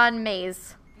you on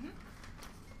maze?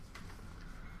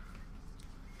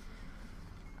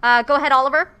 Go ahead,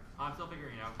 Oliver. I'm still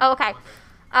figuring it out. Oh, okay. 1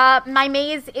 second. My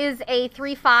maze is a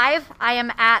 3-5. I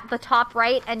am at the top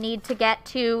right and need to get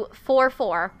to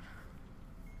 4-4.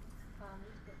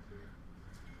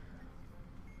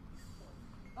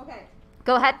 Okay.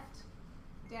 Go ahead.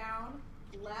 Down,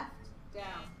 left,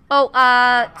 down. Oh,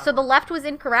 so the left was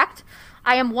incorrect.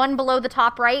 I am 1 below the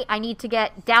top right. I need to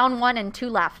get down 1 and 2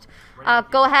 left.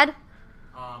 Go ahead.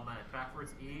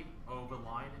 Backwards E, over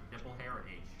line, nipple hair,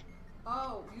 and H.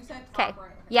 Oh, you said Okay. top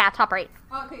right. Yeah, top right.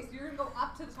 Okay, so you're gonna go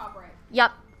up to the top right.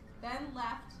 Yep. Then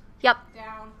left, Yep.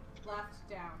 down, left,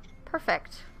 down.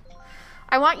 Perfect.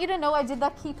 I want you to know I did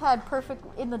that keypad perfect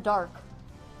in the dark.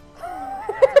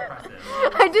 That's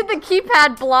impressive. I did the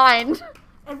keypad blind.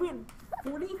 And we had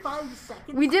 45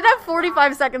 seconds. We did have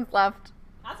 45 seconds left.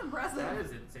 That's impressive. That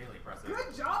is insanely impressive.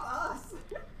 Good job, us.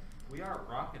 We are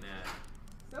rocking it.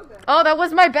 So good. Oh, that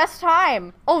was my best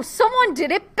time. Oh, someone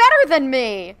did it better than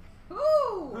me. Ooh.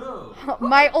 Ooh.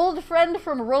 My old friend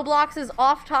from Roblox's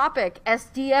Off Topic,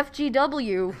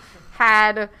 SDFGW,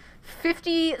 had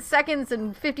 50 seconds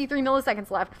and 53 milliseconds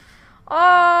left. Well,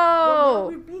 now Oh,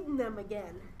 we've beaten them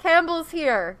again. Campbell's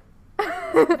here. No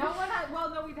one had, well,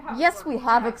 no, we have. Yes, we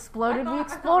have exploded. We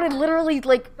exploded literally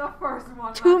like The first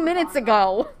one. 2 minutes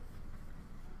ago.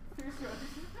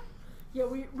 Yeah,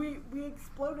 we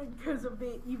exploded because of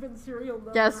the even serial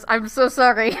number. Yes, I'm so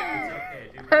sorry. It's okay,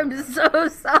 dude. I'm so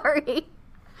sorry.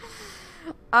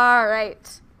 All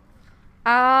right.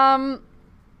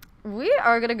 We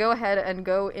are gonna go ahead and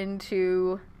go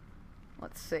into.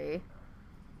 Let's see.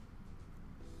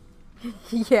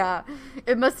 Yeah,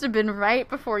 it must have been right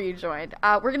before you joined.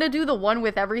 We're gonna do the one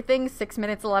with everything, 6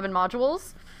 minutes, 11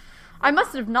 modules. I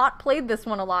must have not played this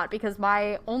one a lot because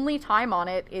my only time on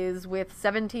it is with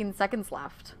 17 seconds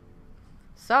left.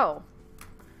 So,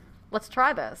 let's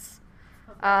try this.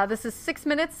 This is 6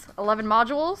 minutes, 11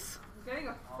 modules, I'm getting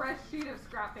a fresh sheet of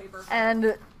scrap paper.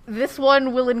 and this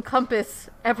one will encompass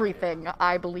everything,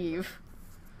 I believe.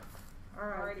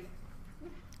 Alrighty.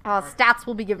 Stats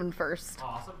will be given first.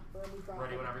 Awesome.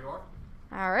 Ready whenever you are.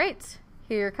 All right,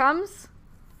 here comes.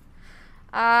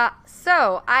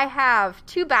 So I have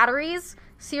 2 batteries.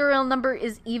 Serial number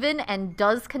is even and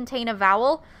does contain a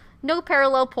vowel. No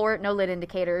parallel port, no lit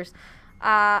indicators.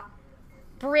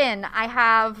 Bryn, I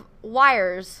have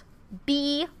wires.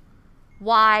 B,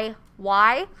 Y,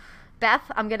 Y.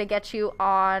 Beth, I'm going to get you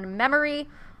on memory.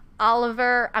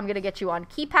 Oliver, I'm going to get you on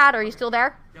keypad. Are you still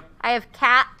there? Yep. I have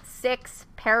cat 6,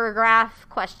 paragraph,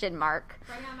 question mark.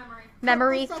 Ready on memory.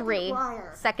 Memory Second 3.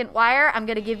 wire. Second wire. I'm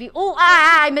gonna give you. Oh,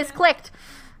 I misclicked.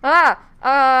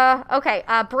 Okay.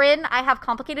 Bryn, I have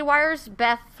complicated wires.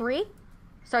 Beth 3.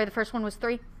 Sorry, the first one was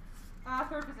 3.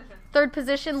 Third position. Third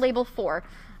position, label 4.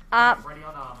 Ready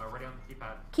on the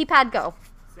keypad. Keypad go.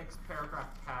 6 paragraph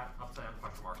cat upside down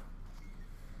question mark.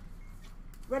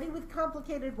 Ready with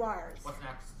complicated wires. What's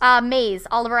next? Maze.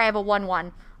 Oliver, I have a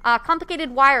 1-1. Complicated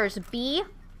wires. B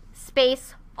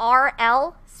space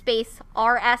RL space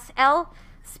RSL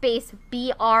space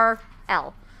BRL.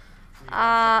 Get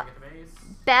the maze.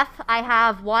 Beth, I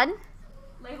have 1.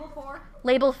 Label 4.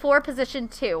 Label 4, position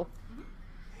 2.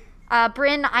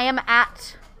 Bryn, I am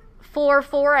at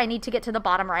 4. I need to get to the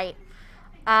bottom right.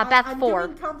 Beth, I'm 4.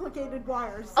 doing complicated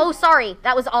wires. Oh, sorry.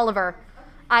 That was Oliver.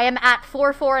 I am at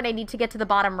 4 and I need to get to the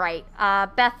bottom right.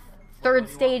 Beth, third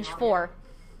stage 4.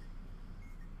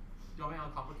 Do you want me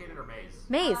on complicated or maze?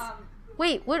 Maze.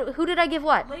 Wait, who did I give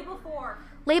what? Label 4.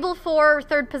 Label 4,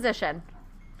 third position.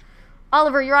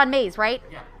 Oliver, you're on maze, right?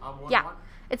 Yeah. Yeah.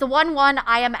 It's a 1-1.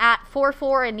 I am at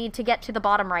 4 and need to get to the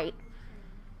bottom right.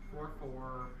 4,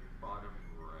 bottom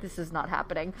right. This is not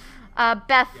happening.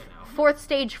 Beth, fourth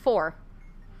stage 4.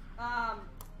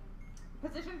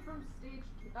 Position from stage.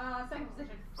 Second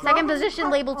position. Second position,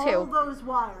 Cut label 2. all those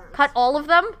wires. Cut all of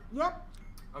them? Yep.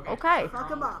 Okay.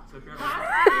 Fuck 'em up. So if you're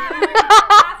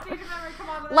Last stage of memory. Come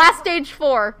on. Last stage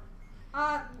 4.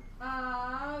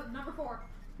 Number 4.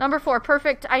 Number 4,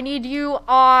 perfect. I need you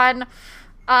on,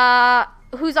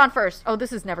 who's on first? Oh,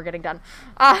 this is never getting done.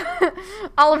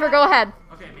 Oliver, go ahead.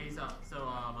 okay, maze up. So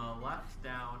left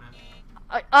down.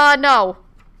 No.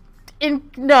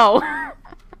 No.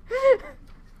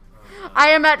 I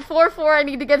am at 4. I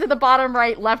need to get to the bottom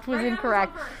right. Left was Right,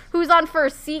 incorrect. who's on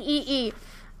first? Who's on first? CEE.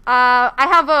 I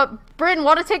have a, Bryn,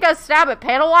 want to take a stab at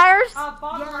panel wires?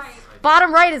 Bottom Yes. right.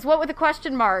 Bottom right is what with a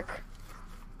question mark?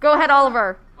 Go ahead,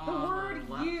 Oliver. The word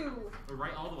left, you.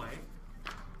 Right all the way.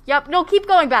 Yep, no, keep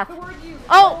going, Beth. The word you.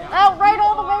 Oh, right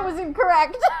all the way was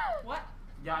incorrect. What?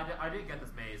 Yeah, I didn't get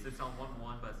this maze. It's on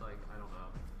 1-1, but it's like, I don't know.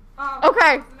 Oh,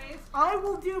 Okay. what's the maze? I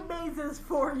will do mazes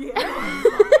for you.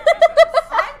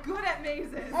 I'm good at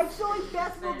mazes. Actually,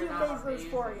 Beth will do mazes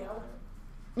for you.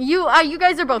 You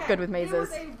guys are both Okay, good with mazes. It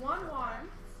was a 1-1.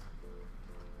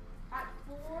 At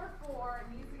 4,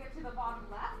 it needs to get to the bottom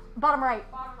left. Bottom right.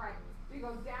 Bottom right. So you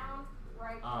go down,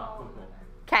 right, Cool.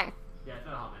 Okay. Yeah, it's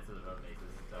not how mazes are about mazes.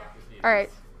 So just need to All right.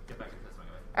 get back into this one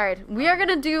anyway. All right. We are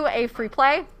gonna do a free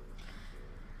play.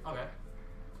 Okay.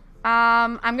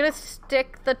 I'm gonna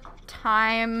stick the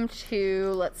time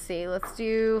to, let's see, let's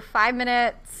do 5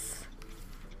 minutes,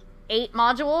 8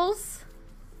 modules,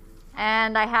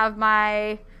 and I have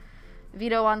my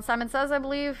veto on Simon Says, I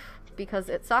believe, because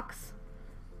it sucks.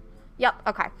 Yep.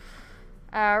 Okay.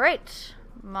 All right.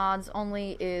 Mods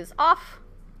only is off.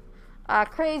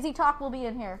 Crazy Talk will be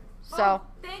in here. So, Oh,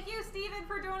 thank you, Steven,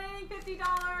 for donating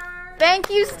 $50. thank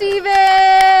you,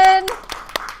 Steven!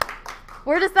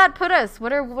 Where does that put us?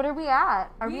 What are we at?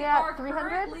 Are we at 300?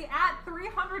 Currently at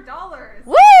 $300.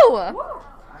 Woo!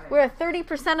 We're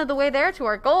 30% of the way there to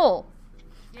our goal.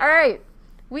 Yeah. All right,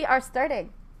 we are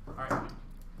starting. All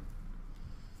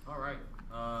right.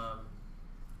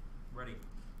 Ready.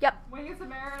 Yep, Wing the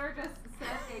Mariner just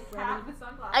said a cat with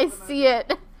sunglasses. I see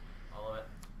it. All of it.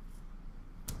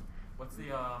 What's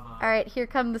the All right, here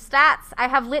come the stats. I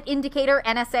have lit indicator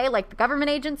NSA, like the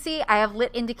government agency. I have lit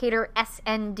indicator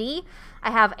SND. I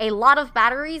have a lot of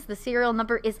batteries. The serial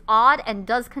number is odd and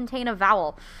does contain a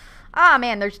vowel. Ah,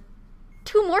 man, there's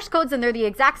 2 Morse codes and they're the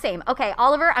exact same. Okay,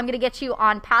 Oliver, I'm going to get you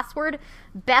on password.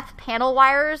 Beth, panel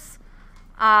wires.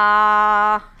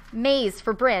 Maze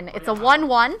for Bryn. It's a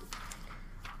 1-1.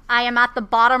 I am at the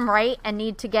bottom right and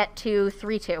need to get to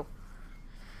 3-2.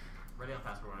 ready on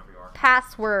password whenever you are.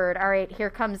 Password. All right,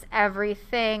 here comes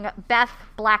everything. Beth,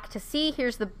 black to C.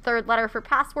 Here's the 3rd letter for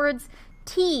passwords.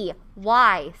 TYCHIK.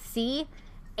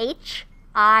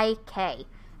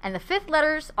 And the 5th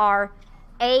letters are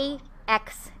AXMHWQ.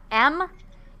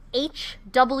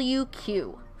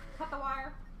 Cut the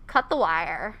wire. Cut the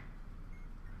wire.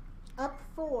 Up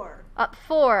 4. Up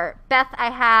 4. Beth, I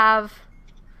have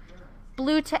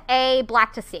blue to A,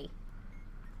 black to C.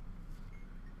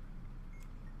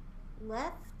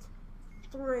 Left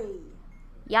 3.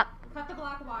 Yep. Cut the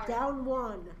black wire. Down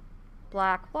 1.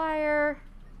 Black wire.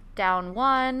 Down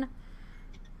 1.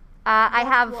 I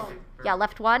have, one. yeah,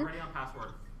 left 1. Ready on password.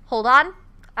 Hold on.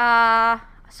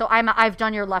 So I've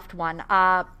done your left one.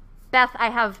 Beth, I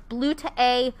have blue to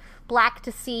A, black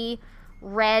to C,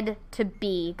 red to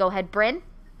B. Go ahead, Bryn.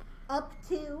 Up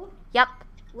 2. Yep.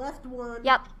 Left 1.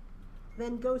 Yep.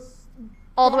 Then go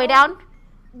All the way down?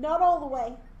 Not all the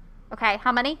way. Okay,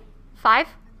 how many? 5?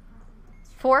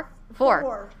 4? 4.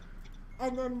 4.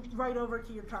 And then right over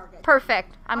to your target.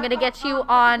 Perfect. I'm going to get you cut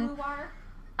the on blue wire.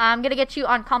 I'm going to get you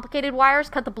on complicated wires.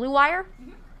 Cut the blue wire.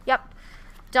 Yep.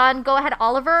 Done. Go ahead,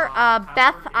 Oliver.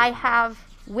 Beth, I have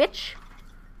which?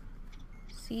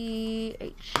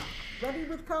 CH. Ready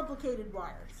with complicated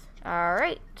wires. All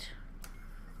right.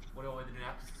 What do you want me to do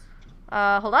next?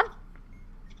 Hold on.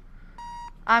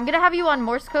 I'm going to have you on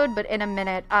Morse code, but in a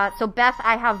minute. So, Beth,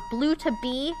 I have blue to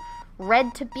B,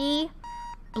 red to B,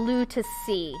 blue to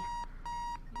C.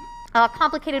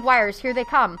 Complicated wires. Here they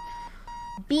come.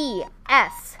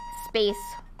 BS space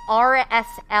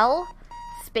RSL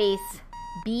space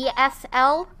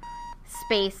BSL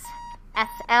space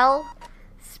SL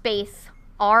space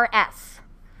RS.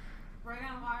 Right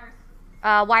on wires.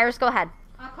 Wires, go ahead.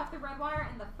 Cut the red wire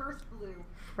and the first blue.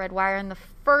 Red wire in the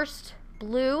first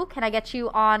blue. Can I get you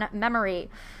on memory?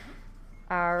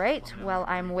 All right. Well,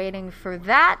 I'm waiting for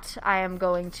that. I am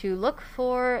going to look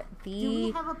for Do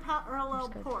we the have a parallel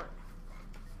port?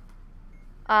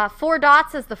 4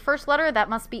 dots as the first letter. That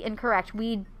must be incorrect.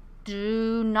 We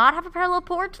do not have a parallel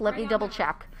port. Let me double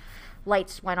check.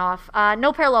 Lights went off.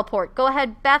 No parallel port. Go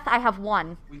ahead, Beth. I have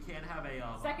 1. We can have a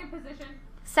Second position.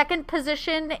 Second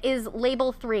position is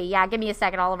label 3. Yeah, give me a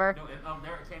second, Oliver. No,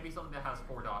 there can be something that has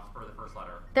 4 dots for the first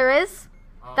letter. There is?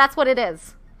 That's what it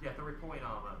is. Yeah, 3 point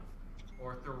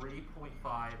or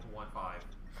 3.515.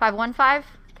 515?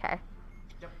 Okay.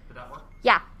 Yep, did that work?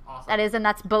 Yeah, Awesome. that is, and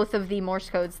that's both of the Morse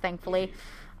codes, thankfully.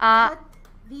 Cut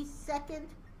the 2nd,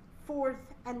 4th,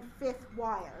 and 5th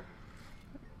wire.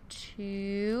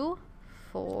 2,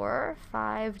 4,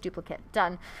 5, duplicate.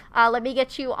 Done. Let me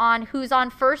get you on who's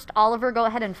on first. Oliver, go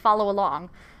ahead and follow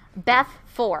along. Beth,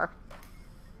 4.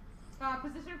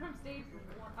 Position from stage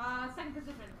 1. Second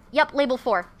position. Yep, label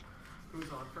 4.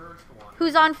 Who's on first? 1.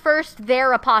 Who's on first?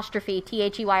 Their apostrophe.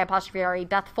 THEY apostrophe R-E.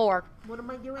 Beth, 4. What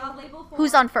am I doing? Label 4.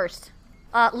 Who's on first?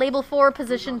 Label 4,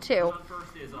 position 2. Who's on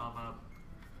first is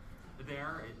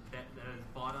there. That is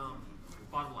bottom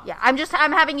left. Yeah, I'm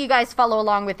having you guys follow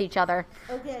along with each other.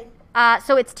 Okay.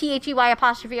 So it's THEY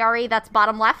apostrophe R-E. That's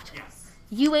bottom left. Yes.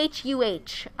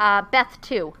 UHUH. Beth,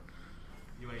 2.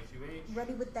 UH.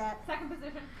 Ready with that. Second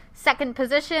position. Second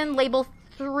position, label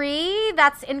 3.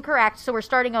 That's incorrect, so we're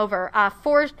starting over.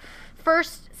 First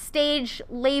stage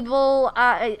label,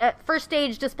 first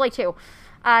stage display 2.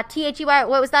 THEY, what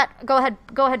was that? Go ahead,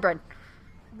 Bryn.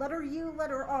 Letter U,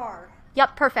 letter R.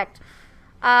 Yep, perfect.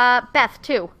 Beth,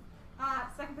 2.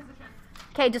 Second position.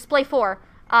 Okay, display 4.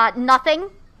 Nothing,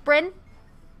 Bryn.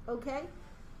 Okay.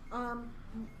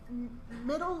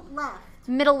 Middle left.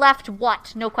 Middle left,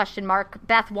 what? No question mark.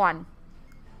 Beth, 1.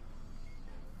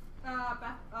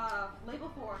 Label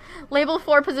 4. Label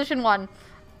 4, position 1.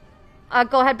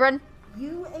 Go ahead, Bryn.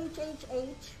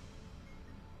 UHHH.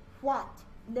 What?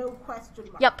 No question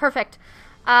mark. Yep, perfect.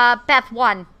 Beth,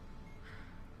 1.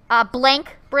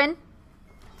 Blank, Bryn.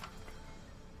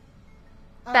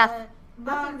 Beth.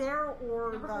 Nothing there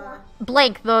or Number the. 4.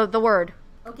 Blank, the word.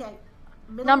 Okay.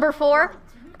 Middle Number 4.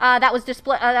 right. That was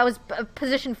display. That was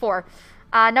position 4.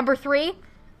 Number 3.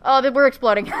 Oh, we're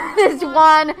exploding. It's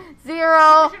 1,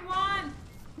 0. Position 1.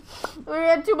 We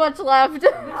had too much left.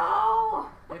 No.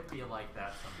 It'd be like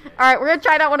that someday. All right, we're gonna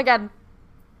try that one again.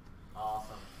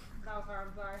 Awesome. That was hard.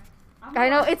 I'm sorry. I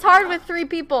know it's hard with 3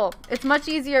 people. It's much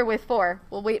easier with 4.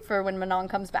 We'll wait for when Manon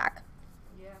comes back.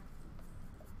 Yeah.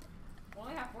 We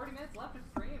only have 40 minutes left of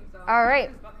stream, so. All right.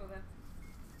 it's about to within.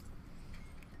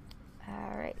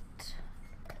 All right.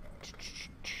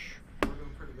 We're doing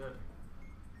pretty good.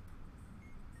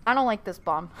 I don't like this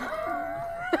bomb. Me and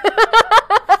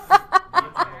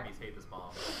my homies hate this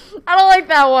bomb. I don't like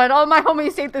that one. All my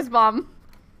homies hate this bomb.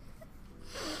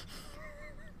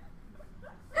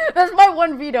 That's my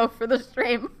one veto for the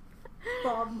stream.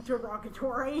 Bomb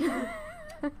derogatory. I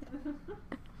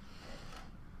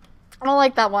don't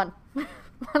like that one. I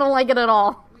don't like it at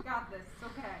all. We got this. It's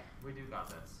okay. We do got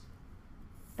this.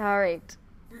 All right.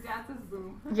 Your dad says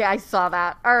boom. Yeah, I saw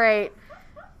that. All right.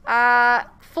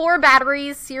 4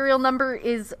 batteries. Serial number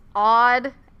is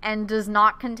odd and does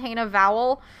not contain a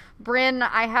vowel. Bryn,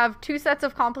 I have 2 sets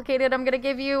of complicated I'm going to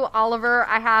give you. Oliver,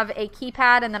 I have a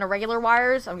keypad and then a regular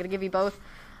wires. I'm going to give you both.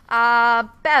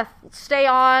 Beth, stay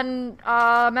on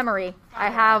memory. I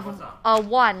have What's up? a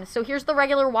 1. So here's the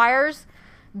regular wires.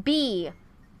 B,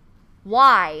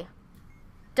 Y,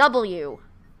 W,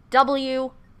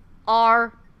 W,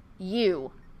 R,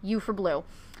 U. U for blue.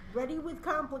 Ready with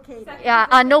complicated.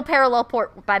 Yeah, no parallel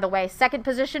port, by the way. Second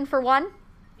position for 1.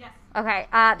 Yes. Okay,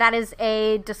 that is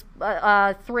a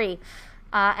 3.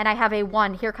 And I have a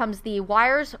 1. Here comes the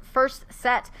wires. First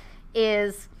set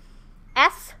is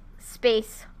S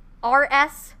space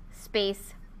RS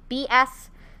space BS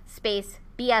space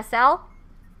BSL.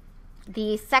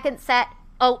 The second set,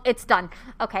 oh, it's done.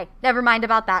 Okay, never mind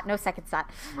about that. No second set.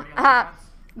 Ready on keypads?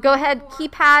 Go ahead.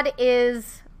 Keypad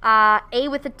is A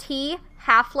with a T,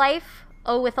 Half-Life,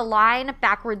 O with a line,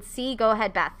 backward C. Go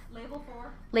ahead, Beth. Label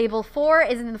 4. Label 4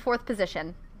 is in the 4th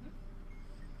position.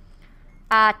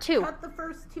 2. Cut the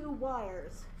first 2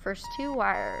 wires. First 2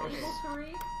 wires. Okay. Label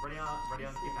 3. Ready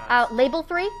on keypads. Label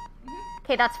 3?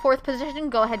 Okay, that's 4th position.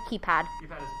 Go ahead, keypad.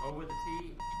 Keypad is O with a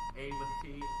T, A with a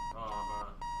T,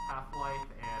 Half-Life,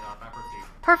 and backward C.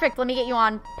 Perfect. Let me get you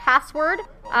on password.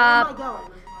 Where am I going?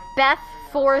 Beth,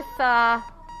 4th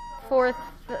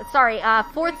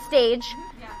stage.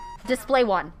 Yeah. Display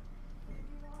 1.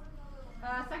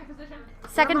 Second position.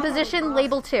 Second Where am I position, going?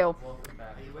 label 2. Welcome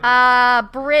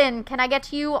back. Bryn, can I get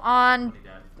to you on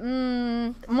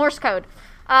Money Dad. Morse code?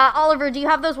 Oliver, do you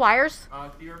have those wires?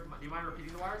 Do you mind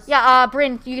repeating the wires? Yeah,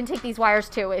 Bryn, you can take these wires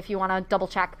too if you want to double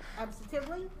check.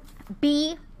 Absolutely.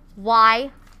 B,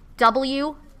 Y,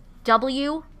 W,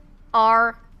 W,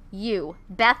 R, U.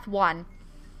 Beth 1.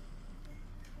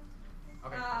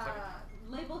 Okay, second.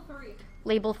 Label 3.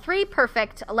 Label 3,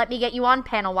 perfect. Let me get you on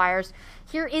panel wires.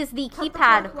 Here is the Cut the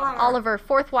keypad, 4th wire. Oliver,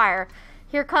 4th wire.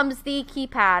 Here comes the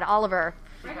keypad, Oliver.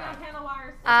 Right on panel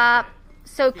wires.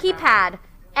 So keypad,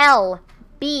 L,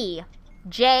 B,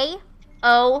 J,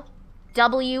 O,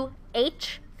 W,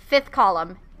 H, 5th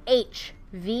column, H,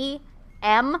 V,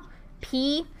 M,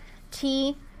 P,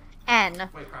 T, N.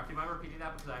 Wait, crap. Do you mind repeating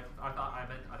that? Because I thought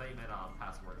you meant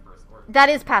password first. Or That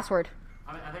is password.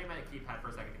 I thought you meant a keypad for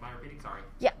a second. Do you mind repeating? Sorry.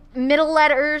 Yeah, middle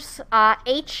letters,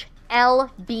 H,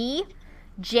 L, B,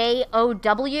 J, O,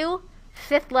 W.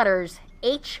 5th letters,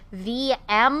 H, V,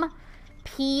 M,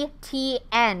 P, T,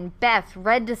 N. Beth,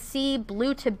 red to C,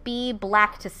 blue to B,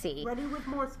 black to C. Ready with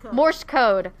Morse code. Morse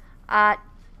code,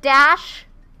 dash,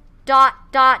 dot,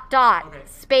 Okay.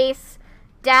 space,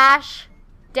 dash,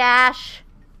 dash,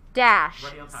 dash,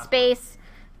 Ready on password. space,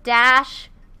 dash,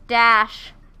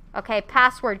 dash. Okay,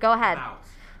 password, go ahead.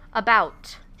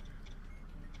 About.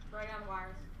 Right on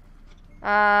wires.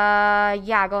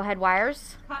 Yeah, go ahead,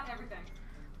 wires. Cut everything.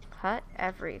 Cut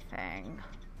everything.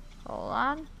 Hold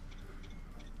on.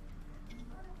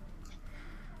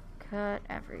 Cut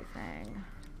everything.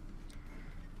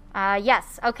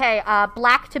 Yes, okay,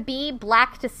 black to B,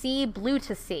 black to C, blue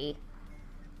to C.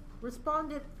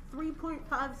 Responded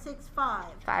 3.565.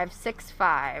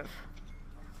 565.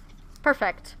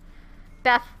 Perfect.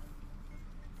 Beth,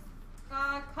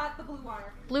 Cut the blue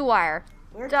wire. blue wire.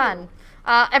 Where Done.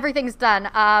 Everything's done.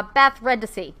 Beth, red to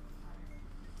C.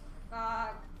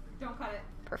 Don't cut it.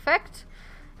 Perfect.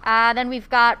 Then we've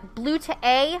got blue to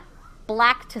A,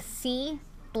 black to C,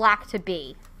 black to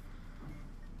B.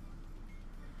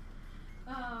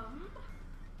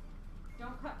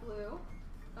 Don't cut blue.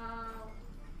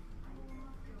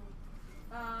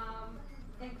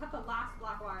 And cut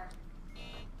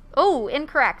Oh,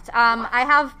 incorrect. I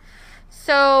have,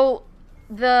 so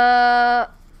the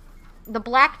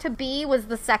black to B was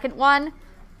the second one.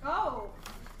 Oh.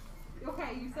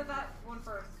 Okay, you said that one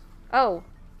first. Oh,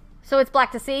 so it's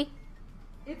black to C?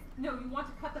 No, you want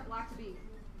to cut the black to B.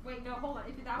 Wait, no, hold on.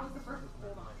 If that was the first,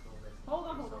 hold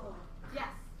on. Yes.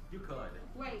 You could.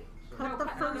 Wait. Cut No, the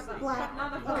cut none first of them. black. Cut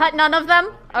none of them. Cut none of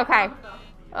them? Okay. None of them.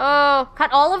 Oh,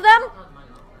 cut all of them?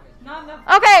 None of them.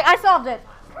 Okay, I solved it.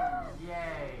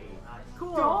 Yay.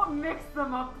 Cool. Don't mix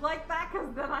them up like that,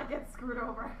 because then I get screwed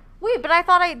over. Wait, but I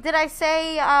thought did I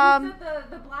say, You said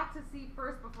the black to C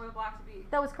first before the black to B.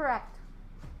 that was correct.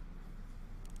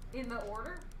 In the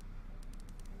order?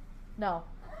 No.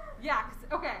 Yeah,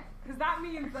 because that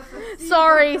means that the C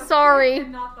Sorry, was the sorry. fifth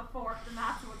and not the fourth, and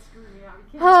that's what screwed me up.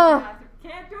 You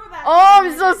can't do that. Oh, to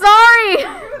I'm me. so sorry.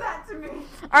 Don't do that to me.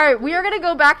 All right, we are going to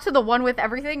go back to the one with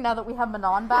everything now that we have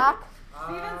Manon back.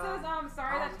 Steven says,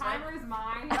 sorry, that timer is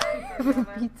mine.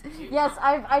 Yes,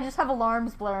 I just have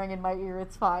alarms blaring in my ear.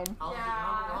 It's fine. Yeah.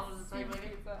 How long does it take,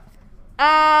 lady?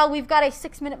 We've got a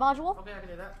 6-minute module. Okay, I can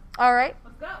do that. All right.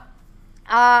 Let's go.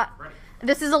 Ready.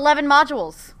 This is 11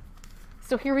 modules.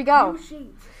 So here we go. New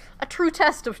sheet. A true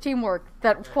test of teamwork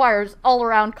that requires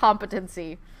all-around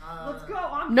competency. Let's go.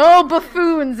 I'm No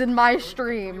buffoons in my Can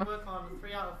stream. we work on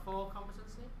 3 out of 4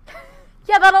 competency?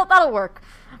 Yeah, that'll work.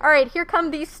 All right, here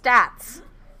come these stats.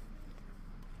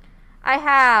 I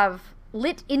have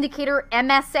lit indicator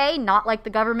MSA, not like the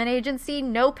government agency,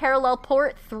 no parallel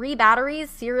port, 3 batteries,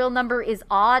 serial number is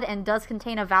odd and does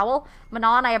contain a vowel.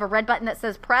 Manon, I have a red button that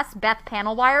says press, Beth,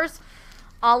 panel wires.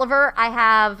 Oliver, I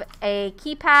have a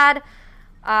keypad.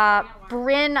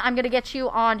 Bryn, I'm going to get you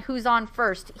on who's on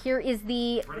first. Here is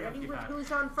the Ready Ready with keypad.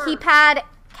 who's on first? keypad,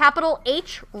 capital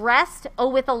H, rest, O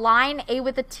with a line, A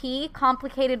with a T,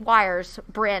 complicated wires,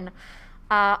 Bryn.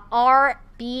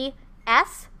 RBS,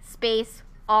 space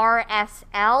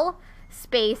RSL,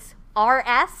 space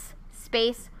RS,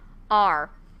 space R.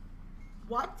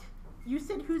 What? You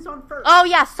said who's on first? Oh,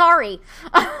 yeah, sorry.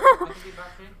 I can do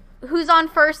battery. Who's on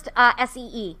first?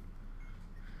 SEE.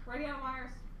 ready on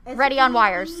wires. Ready on SEE,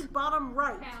 wires. Bottom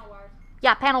right. Panel wires.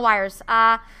 Yeah, panel wires.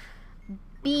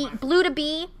 Blue to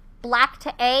B, black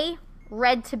to A,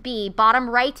 red to B. Bottom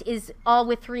right is all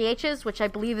with 3 H's, which I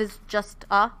believe is just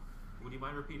Would you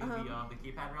mind repeating the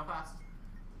keypad real fast?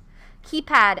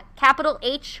 Keypad, capital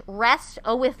H, rest,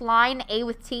 O with line, A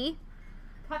with T.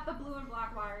 Cut the blue and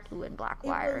black wires. Blue and black It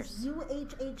wires. was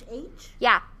UHHH.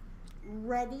 Yeah,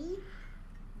 Ready.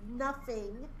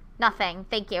 Nothing. nothing.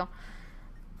 Thank you.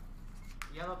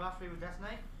 Yellow battery with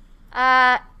detonate?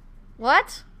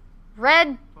 What?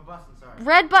 Red For button, sorry.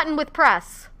 red button with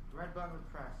press. Red button with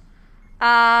press.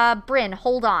 Bryn,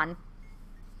 hold on.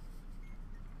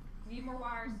 Need more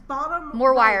wires. Bottom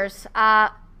More right. wires.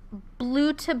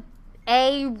 Blue to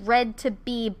A, red to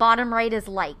B. Bottom right is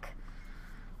like.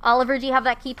 Oliver, do you have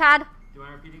that keypad? Do you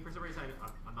mind repeating for some reason?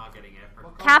 I'm not getting it.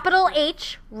 Capital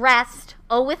H, rest,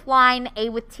 O with line, A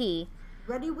with T.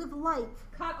 Ready with like.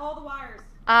 Cut all the wires.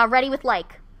 Ready with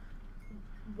like.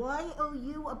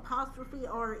 YOU apostrophe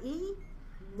RE.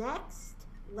 Next.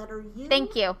 Letter U.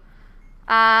 Thank you.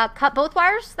 Cut both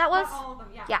wires, that was? Cut all of them,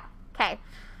 yeah. Yeah, okay.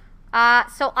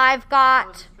 So I've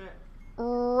got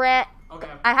red. Okay.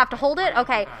 I have to hold it?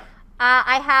 Okay.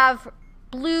 I have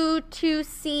blue to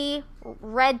C,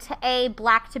 red to A,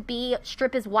 black to B.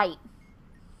 Strip is white.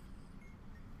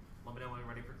 Let me know when you're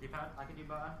ready for keypad. I can do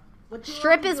button. What you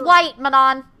Strip wanna is do? white,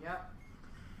 Manon. Yep.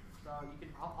 So you can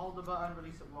hold the button,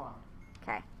 release it 1.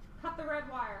 Okay. Cut the red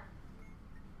wire.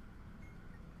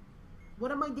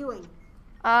 What am I doing?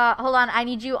 Hold on. I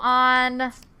need you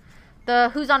on the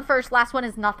who's on first. Last one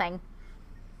is nothing.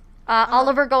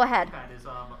 Oliver, go ahead. Keypad is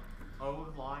O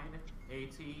line,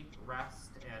 AT,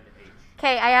 rest, and H.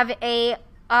 Okay, I have a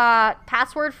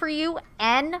password for you.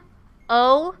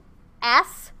 NOSVHF.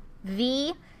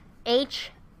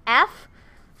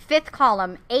 Fifth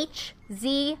column.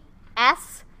 HZSLKT.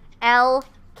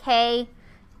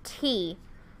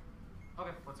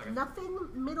 Okay, 1 second. Nothing.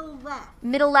 Middle left.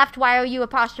 Middle left YOU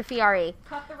apostrophe RE.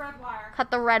 Cut the red wire. Cut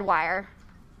the red wire.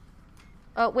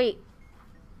 Oh, wait.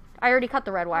 I already cut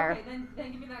the red wire. Okay,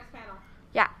 then give me the next panel.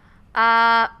 Yeah.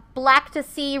 Black to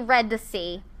C, red to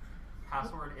C.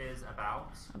 Password is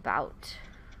about. About.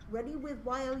 Ready with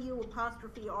YOU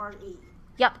apostrophe RE.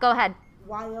 Yep, go ahead.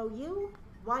 YOU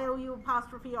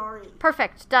apostrophe RE.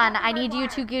 Perfect. Done. Cut the I red need you wire.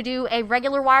 to do a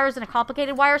regular wires and a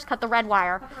complicated wires. Cut the red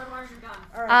wire. Cut the red wires and done.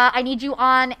 All right. I need you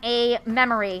on a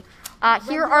memory.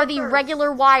 Here are the first.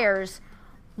 regular wires.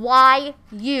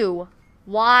 YU.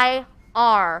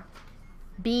 YR.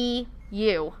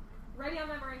 BU. Ready on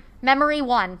memory. Memory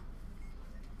 1.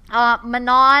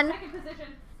 Manon. Second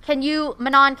position. Can you,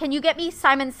 Manon, can you get me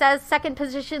Simon Says second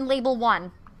position label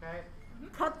 1? Okay.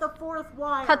 Cut the fourth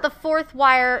wire. Cut the fourth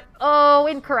wire. Oh,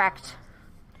 incorrect.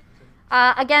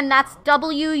 Again, that's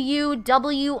WUWRBU.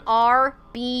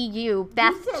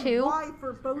 Beth You said 2. Y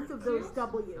for both of those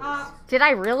W's. Did I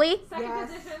really? Second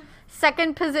Yes. position.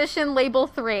 Second position label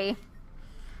 3.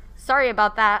 Sorry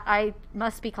about that. I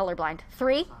must be colorblind.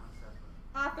 3.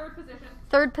 Third position.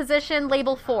 Third position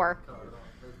label 4.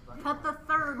 Cut the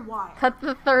third wire. Cut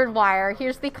the third wire.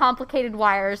 Here's the complicated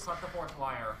wires. Cut the fourth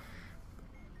wire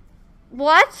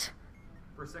What?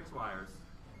 for 6 wires.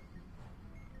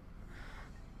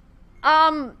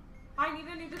 I need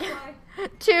a new display.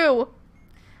 2.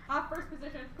 First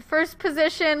position. First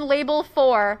position label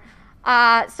 4.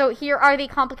 So here are the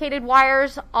complicated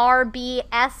wires.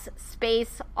 RBS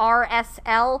space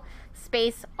RSL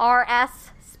space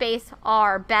RS space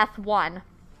R. Beth 1.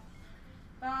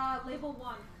 Label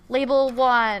 1. Label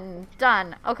 1.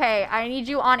 Done. Okay, I need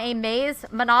you on a maze.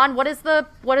 Manon, what does the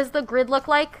grid look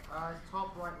like?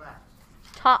 Top, right, left.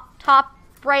 Top,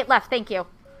 right, left. Thank you.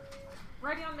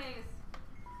 Ready on maze.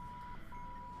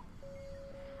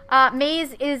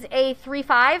 Maze is a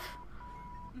 3-5.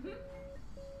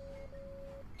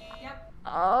 Yep.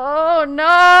 Oh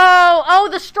no! Oh,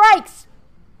 the strikes!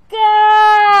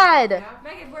 God!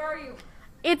 Megan, where are you?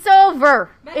 It's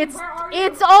over. Megan, It's where are you?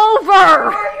 it's over.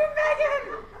 Where are you,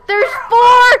 Megan? There's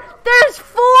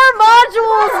 4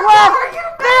 modules left.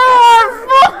 There are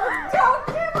 4. Don't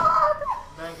give up!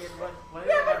 Megan, when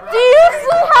Do you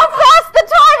see how fast the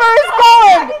timer is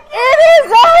going? It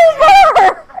is over.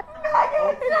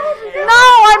 No,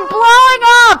 I'm blowing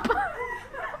up.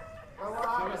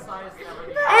 Suicide is never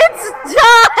the It's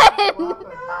done.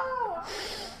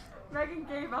 Megan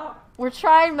gave up. We're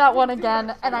trying that one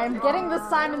again, and I'm getting the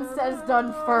Simon Says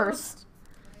done first.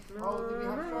 Oh, did we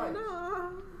have strikes?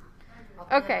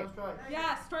 Okay.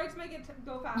 Yeah, strikes make it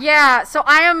go fast. Yeah, so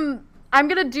I'm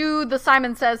gonna do the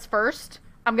Simon Says first.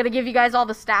 I'm gonna give you guys all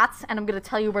the stats, and I'm gonna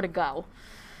tell you where to go.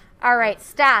 All right,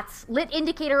 stats. Lit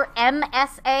indicator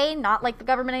MSA, not like the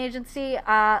government agency.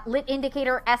 Lit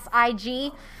indicator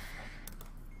SIG.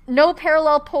 No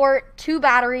parallel port, 2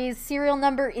 batteries. Serial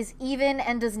number is even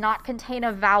and does not contain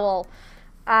a vowel.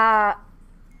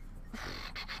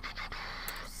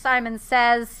 Simon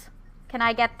Says, can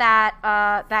I get that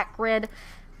that grid?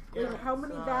 Wait, how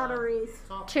many batteries?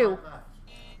 Top, 2. right, left.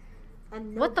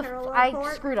 And no What the? parallel I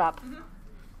port? screwed up.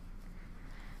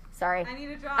 Sorry. I need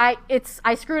a job.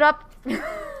 I screwed up.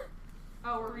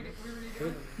 Oh, we're redoing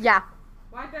it. Yeah.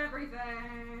 Wipe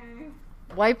everything.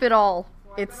 Wipe it all.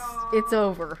 Wipe It's it all. it's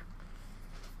over.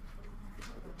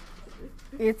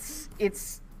 It's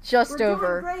just We're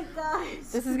over. doing great,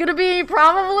 guys. This is gonna be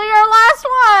probably our last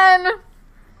one.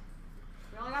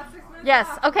 We only got 6 minutes Yes.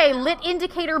 left. Okay. Lit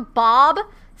indicator Bob.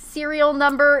 Serial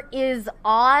number is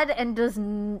odd and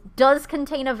does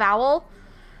contain a vowel.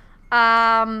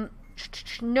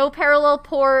 No parallel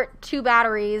port. 2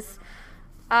 batteries.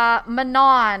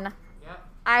 Manon. Yep.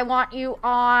 I want you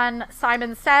on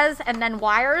Simon Says and then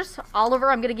wires. Oliver,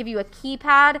 I'm going to give you a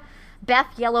keypad.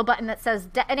 Beth, yellow button that says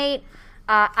detonate.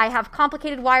 I have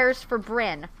complicated wires for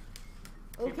Bryn.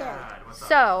 Okay. Keypad, what's up?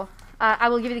 So, I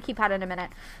will give you the keypad in a minute.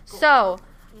 So,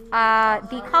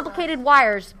 the complicated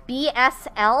wires,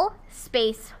 BSL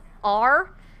space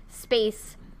R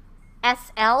space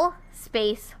SL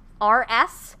space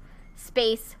RS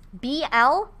space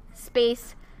BL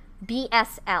space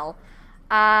BSL.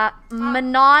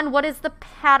 Manon, what is the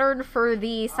pattern for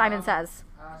the Simon Says?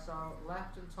 So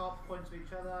left and top point to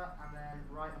each other, and then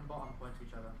right and bottom point to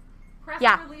each other. Press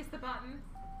Yeah. and release the button.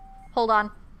 Hold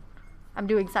on. I'm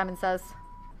doing Simon Says.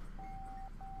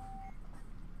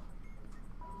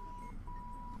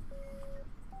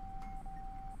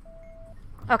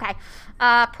 Okay.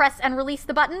 Press and release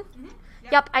the button.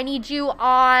 Yep, I need you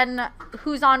on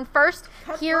who's on first.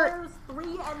 Cut Here, wires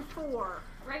 3 and 4.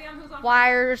 Ready on who's on.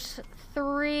 wires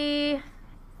 3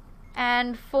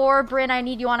 and 4. Bryn, I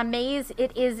need you on a maze.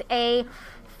 It is a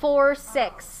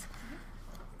 4-6.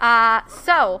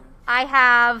 So I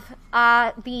have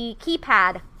the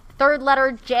keypad. Third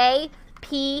letter J,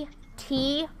 P,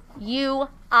 T, U,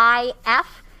 I,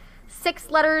 F. 6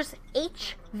 letters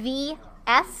H, V,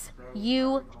 S,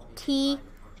 U, T,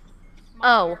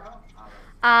 O.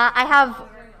 I have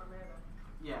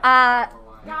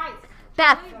Guys.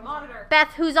 Beth. Monitor.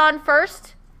 Beth, who's on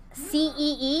first?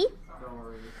 CEE.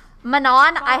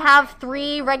 Manon, I have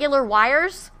 3 regular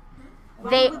wires.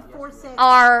 They With 4, 6.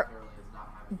 are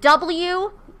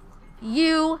W,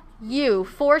 U, U.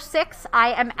 4-6.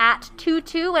 I am at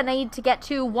 2-2 and I need to get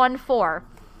to 1-4.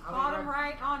 Bottom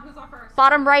right on. Who's on first?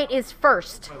 Bottom right is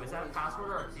first. Wait, was that a password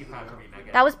or a keypad for me,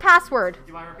 Megan? That was password. Do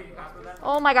you mind repeating password then?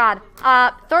 Oh my god.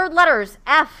 Third letters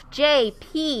F, J,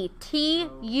 P, T,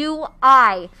 U,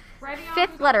 I. Ready on.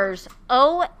 Fifth letters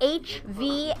O, H,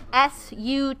 V, S,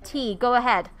 U, T. Go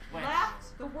ahead.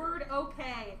 Left. The word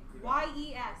okay.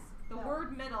 Y-E-S. The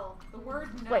word middle. The word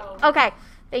no. Wait. Okay.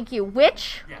 Thank you.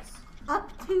 Which? Yes.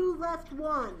 Up 2, left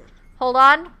 1. Hold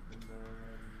on.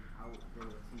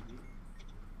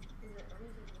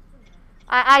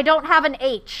 I don't have an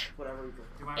H. Whatever you do. Do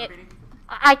you mind repeating?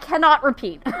 I cannot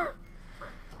repeat. How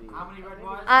many red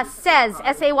wires? Says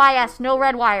S-A-Y-S. No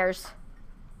red wires.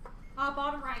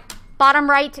 Bottom right. Bottom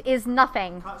right is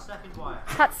nothing. Cut second wire.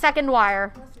 Cut second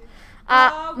wire.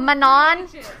 With Manon.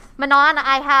 3 H's. Manon,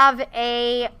 I have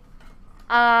a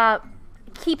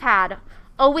keypad.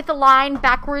 O with a line,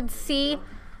 backwards C,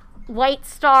 white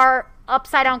star,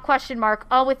 upside down question mark.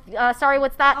 O with, sorry,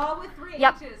 what's that? All with 3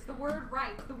 Yep. H's. The word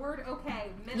right. The word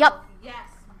okay. Middle. Yep. Yes.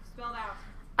 Spelled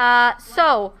out.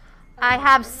 So, I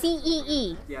have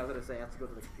C-E-E. Yeah, I was gonna say I have to go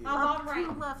to the computer. Bottom Up right.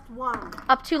 2, left 1.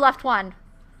 Up 2, left 1.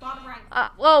 Bottom right.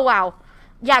 Oh, wow.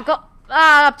 Yeah, go,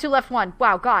 up 2, left 1.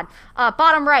 Wow, God.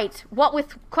 Bottom right, what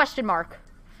with question mark?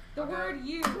 The word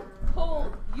you.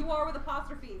 Hold. You are with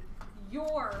apostrophe.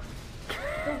 Your.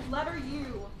 The letter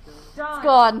U. Done. It's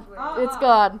gone. It's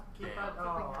gone. Keypad.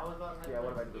 Oh, I was about to say. Yeah,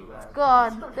 what if I do that?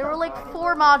 Gone. There were like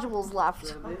 4 modules left.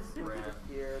 So this is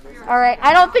here. This All right.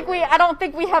 I don't think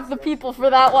we have the people for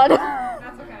that one.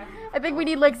 That's okay. I think we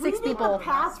need like 6 Reading people. the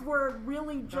password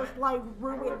really just like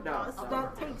ruined us.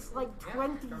 That takes like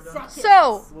 20 seconds.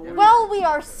 So, while we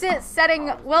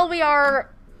are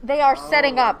they are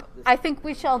setting up, I think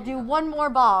we shall do one more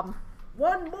bomb.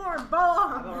 One more I got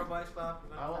bomb. red wire stuff.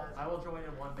 I will join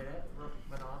in 1 minute,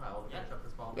 Manon. I will finish up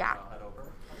this bomb. Yeah. And I'll head over.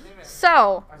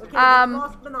 So, Okay, we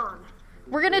lost Manon.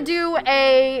 we're gonna do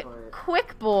a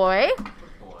quick boy,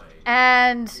 Boy.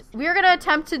 and we're gonna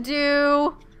attempt to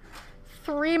do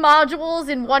 3 modules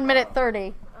in 1 minute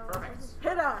 30. Perfect.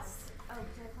 Hit us.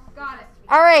 Got it.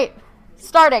 All right,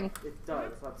 starting. It does.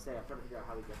 That's what I'm saying. I'm trying to figure out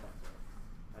how to get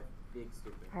that. I'm big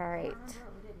stupid. All right,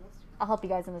 I'll help you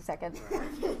guys in a second.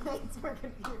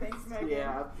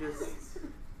 Yeah, I'm just.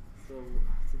 So,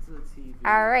 since it's a TV.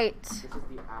 All right, This is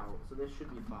the out. So this should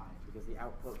be fine because the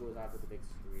output goes out to the big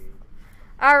screen.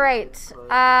 all right.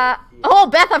 Oh,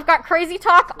 Beth, I've got crazy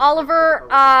talk. Oliver.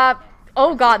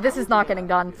 Oh God, this is not getting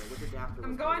done.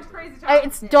 I'm going to crazy talk.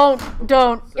 It's don't.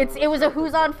 It was a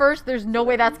who's on first. There's no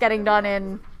way that's getting done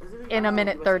in a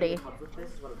minute 30.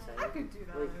 I could do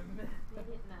that in a minute.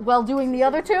 Well, doing the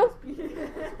other 2?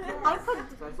 I could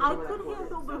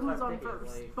handle the who's on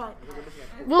first, but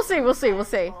We'll see.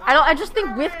 I just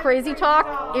think with crazy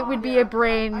talk, it would be a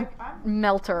brain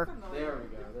melter. There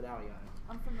we go. Now we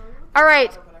got it. All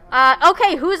right.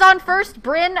 Okay, who's on first?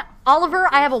 Bryn, Oliver.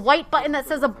 I have a white button that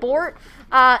says abort.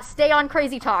 Stay on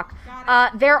crazy talk.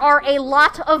 There are a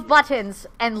lot of buttons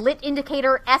and lit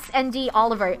indicator S and D.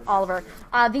 Oliver.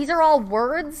 These are all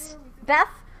words. Beth.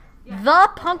 The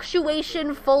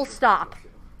punctuation full stop.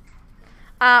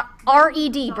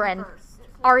 R-E-D, Bryn.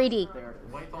 R-E-D.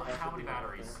 White ball. And how many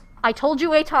batteries? I told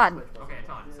you a ton. Okay, a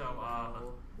ton. So,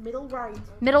 middle right.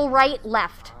 Middle right,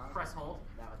 left. press hold.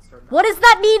 Now it's starting. What does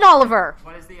that mean, Oliver?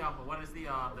 What is the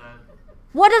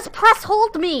What does press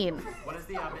hold mean? what is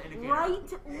the indicator?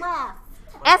 Right, left.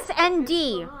 S and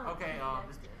D. Okay,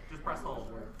 just press hold.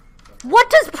 What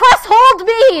does press hold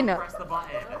mean? Press the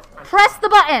button. Press the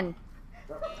button.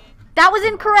 That was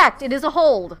incorrect. It is a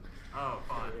hold. Oh,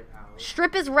 fine.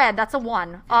 Strip is red. That's a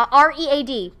 1.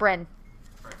 R-E-A-D, Bryn.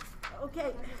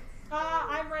 Okay,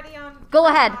 I'm ready on. Go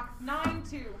ahead.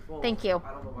 9-2. Thank you.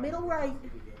 I don't know why. middle right.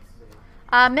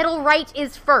 Middle right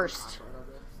is first.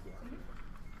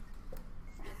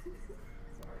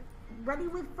 Ready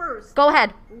with first. Go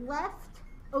ahead. Left.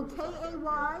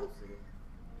 Okay-A-Y.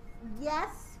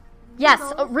 Yes. Yes.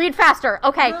 Middle. Read faster.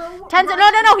 Okay. No, Tens.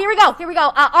 right. No. Here we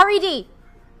go. R-E-D.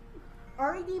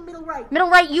 R-E-D, middle right. Middle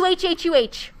right.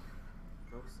 U-H-H-U-H.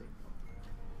 No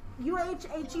signal.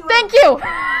 U-H-H-U-H. Thank you. We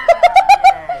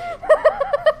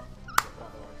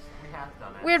have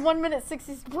done it. We had 1 minute 1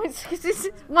 second. No, it's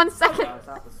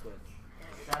not the switch.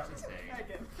 That's insane.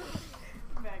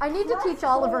 I need to teach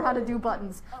Oliver how to do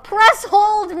buttons. Press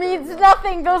hold means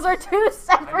nothing. Those are 2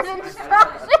 separate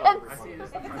instructions. I see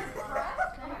this.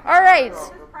 All right.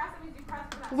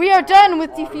 We are done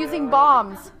with defusing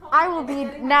bombs. I will be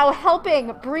now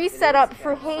helping Bree set up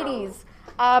for Hades.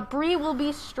 Bree will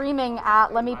be streaming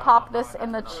at, let me pop this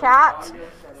in the chat.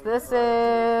 This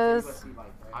is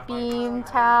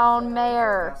Beamtown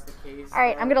Mayor. That's the case,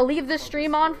 Alright, I'm then gonna leave this focus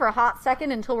stream on for a hot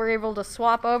second until we're able to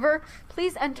swap over.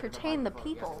 Please entertain the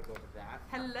people.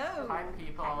 Hello. Hi,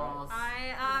 people.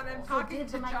 I am talking did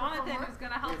to the microphone Jonathan, work? who's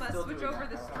going to help We're us still switch doing over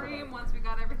that. the stream once we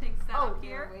got everything set up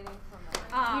here.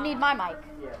 You need my mic.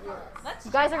 Let's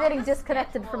You guys are check getting out this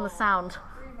disconnected from the schedule. sound.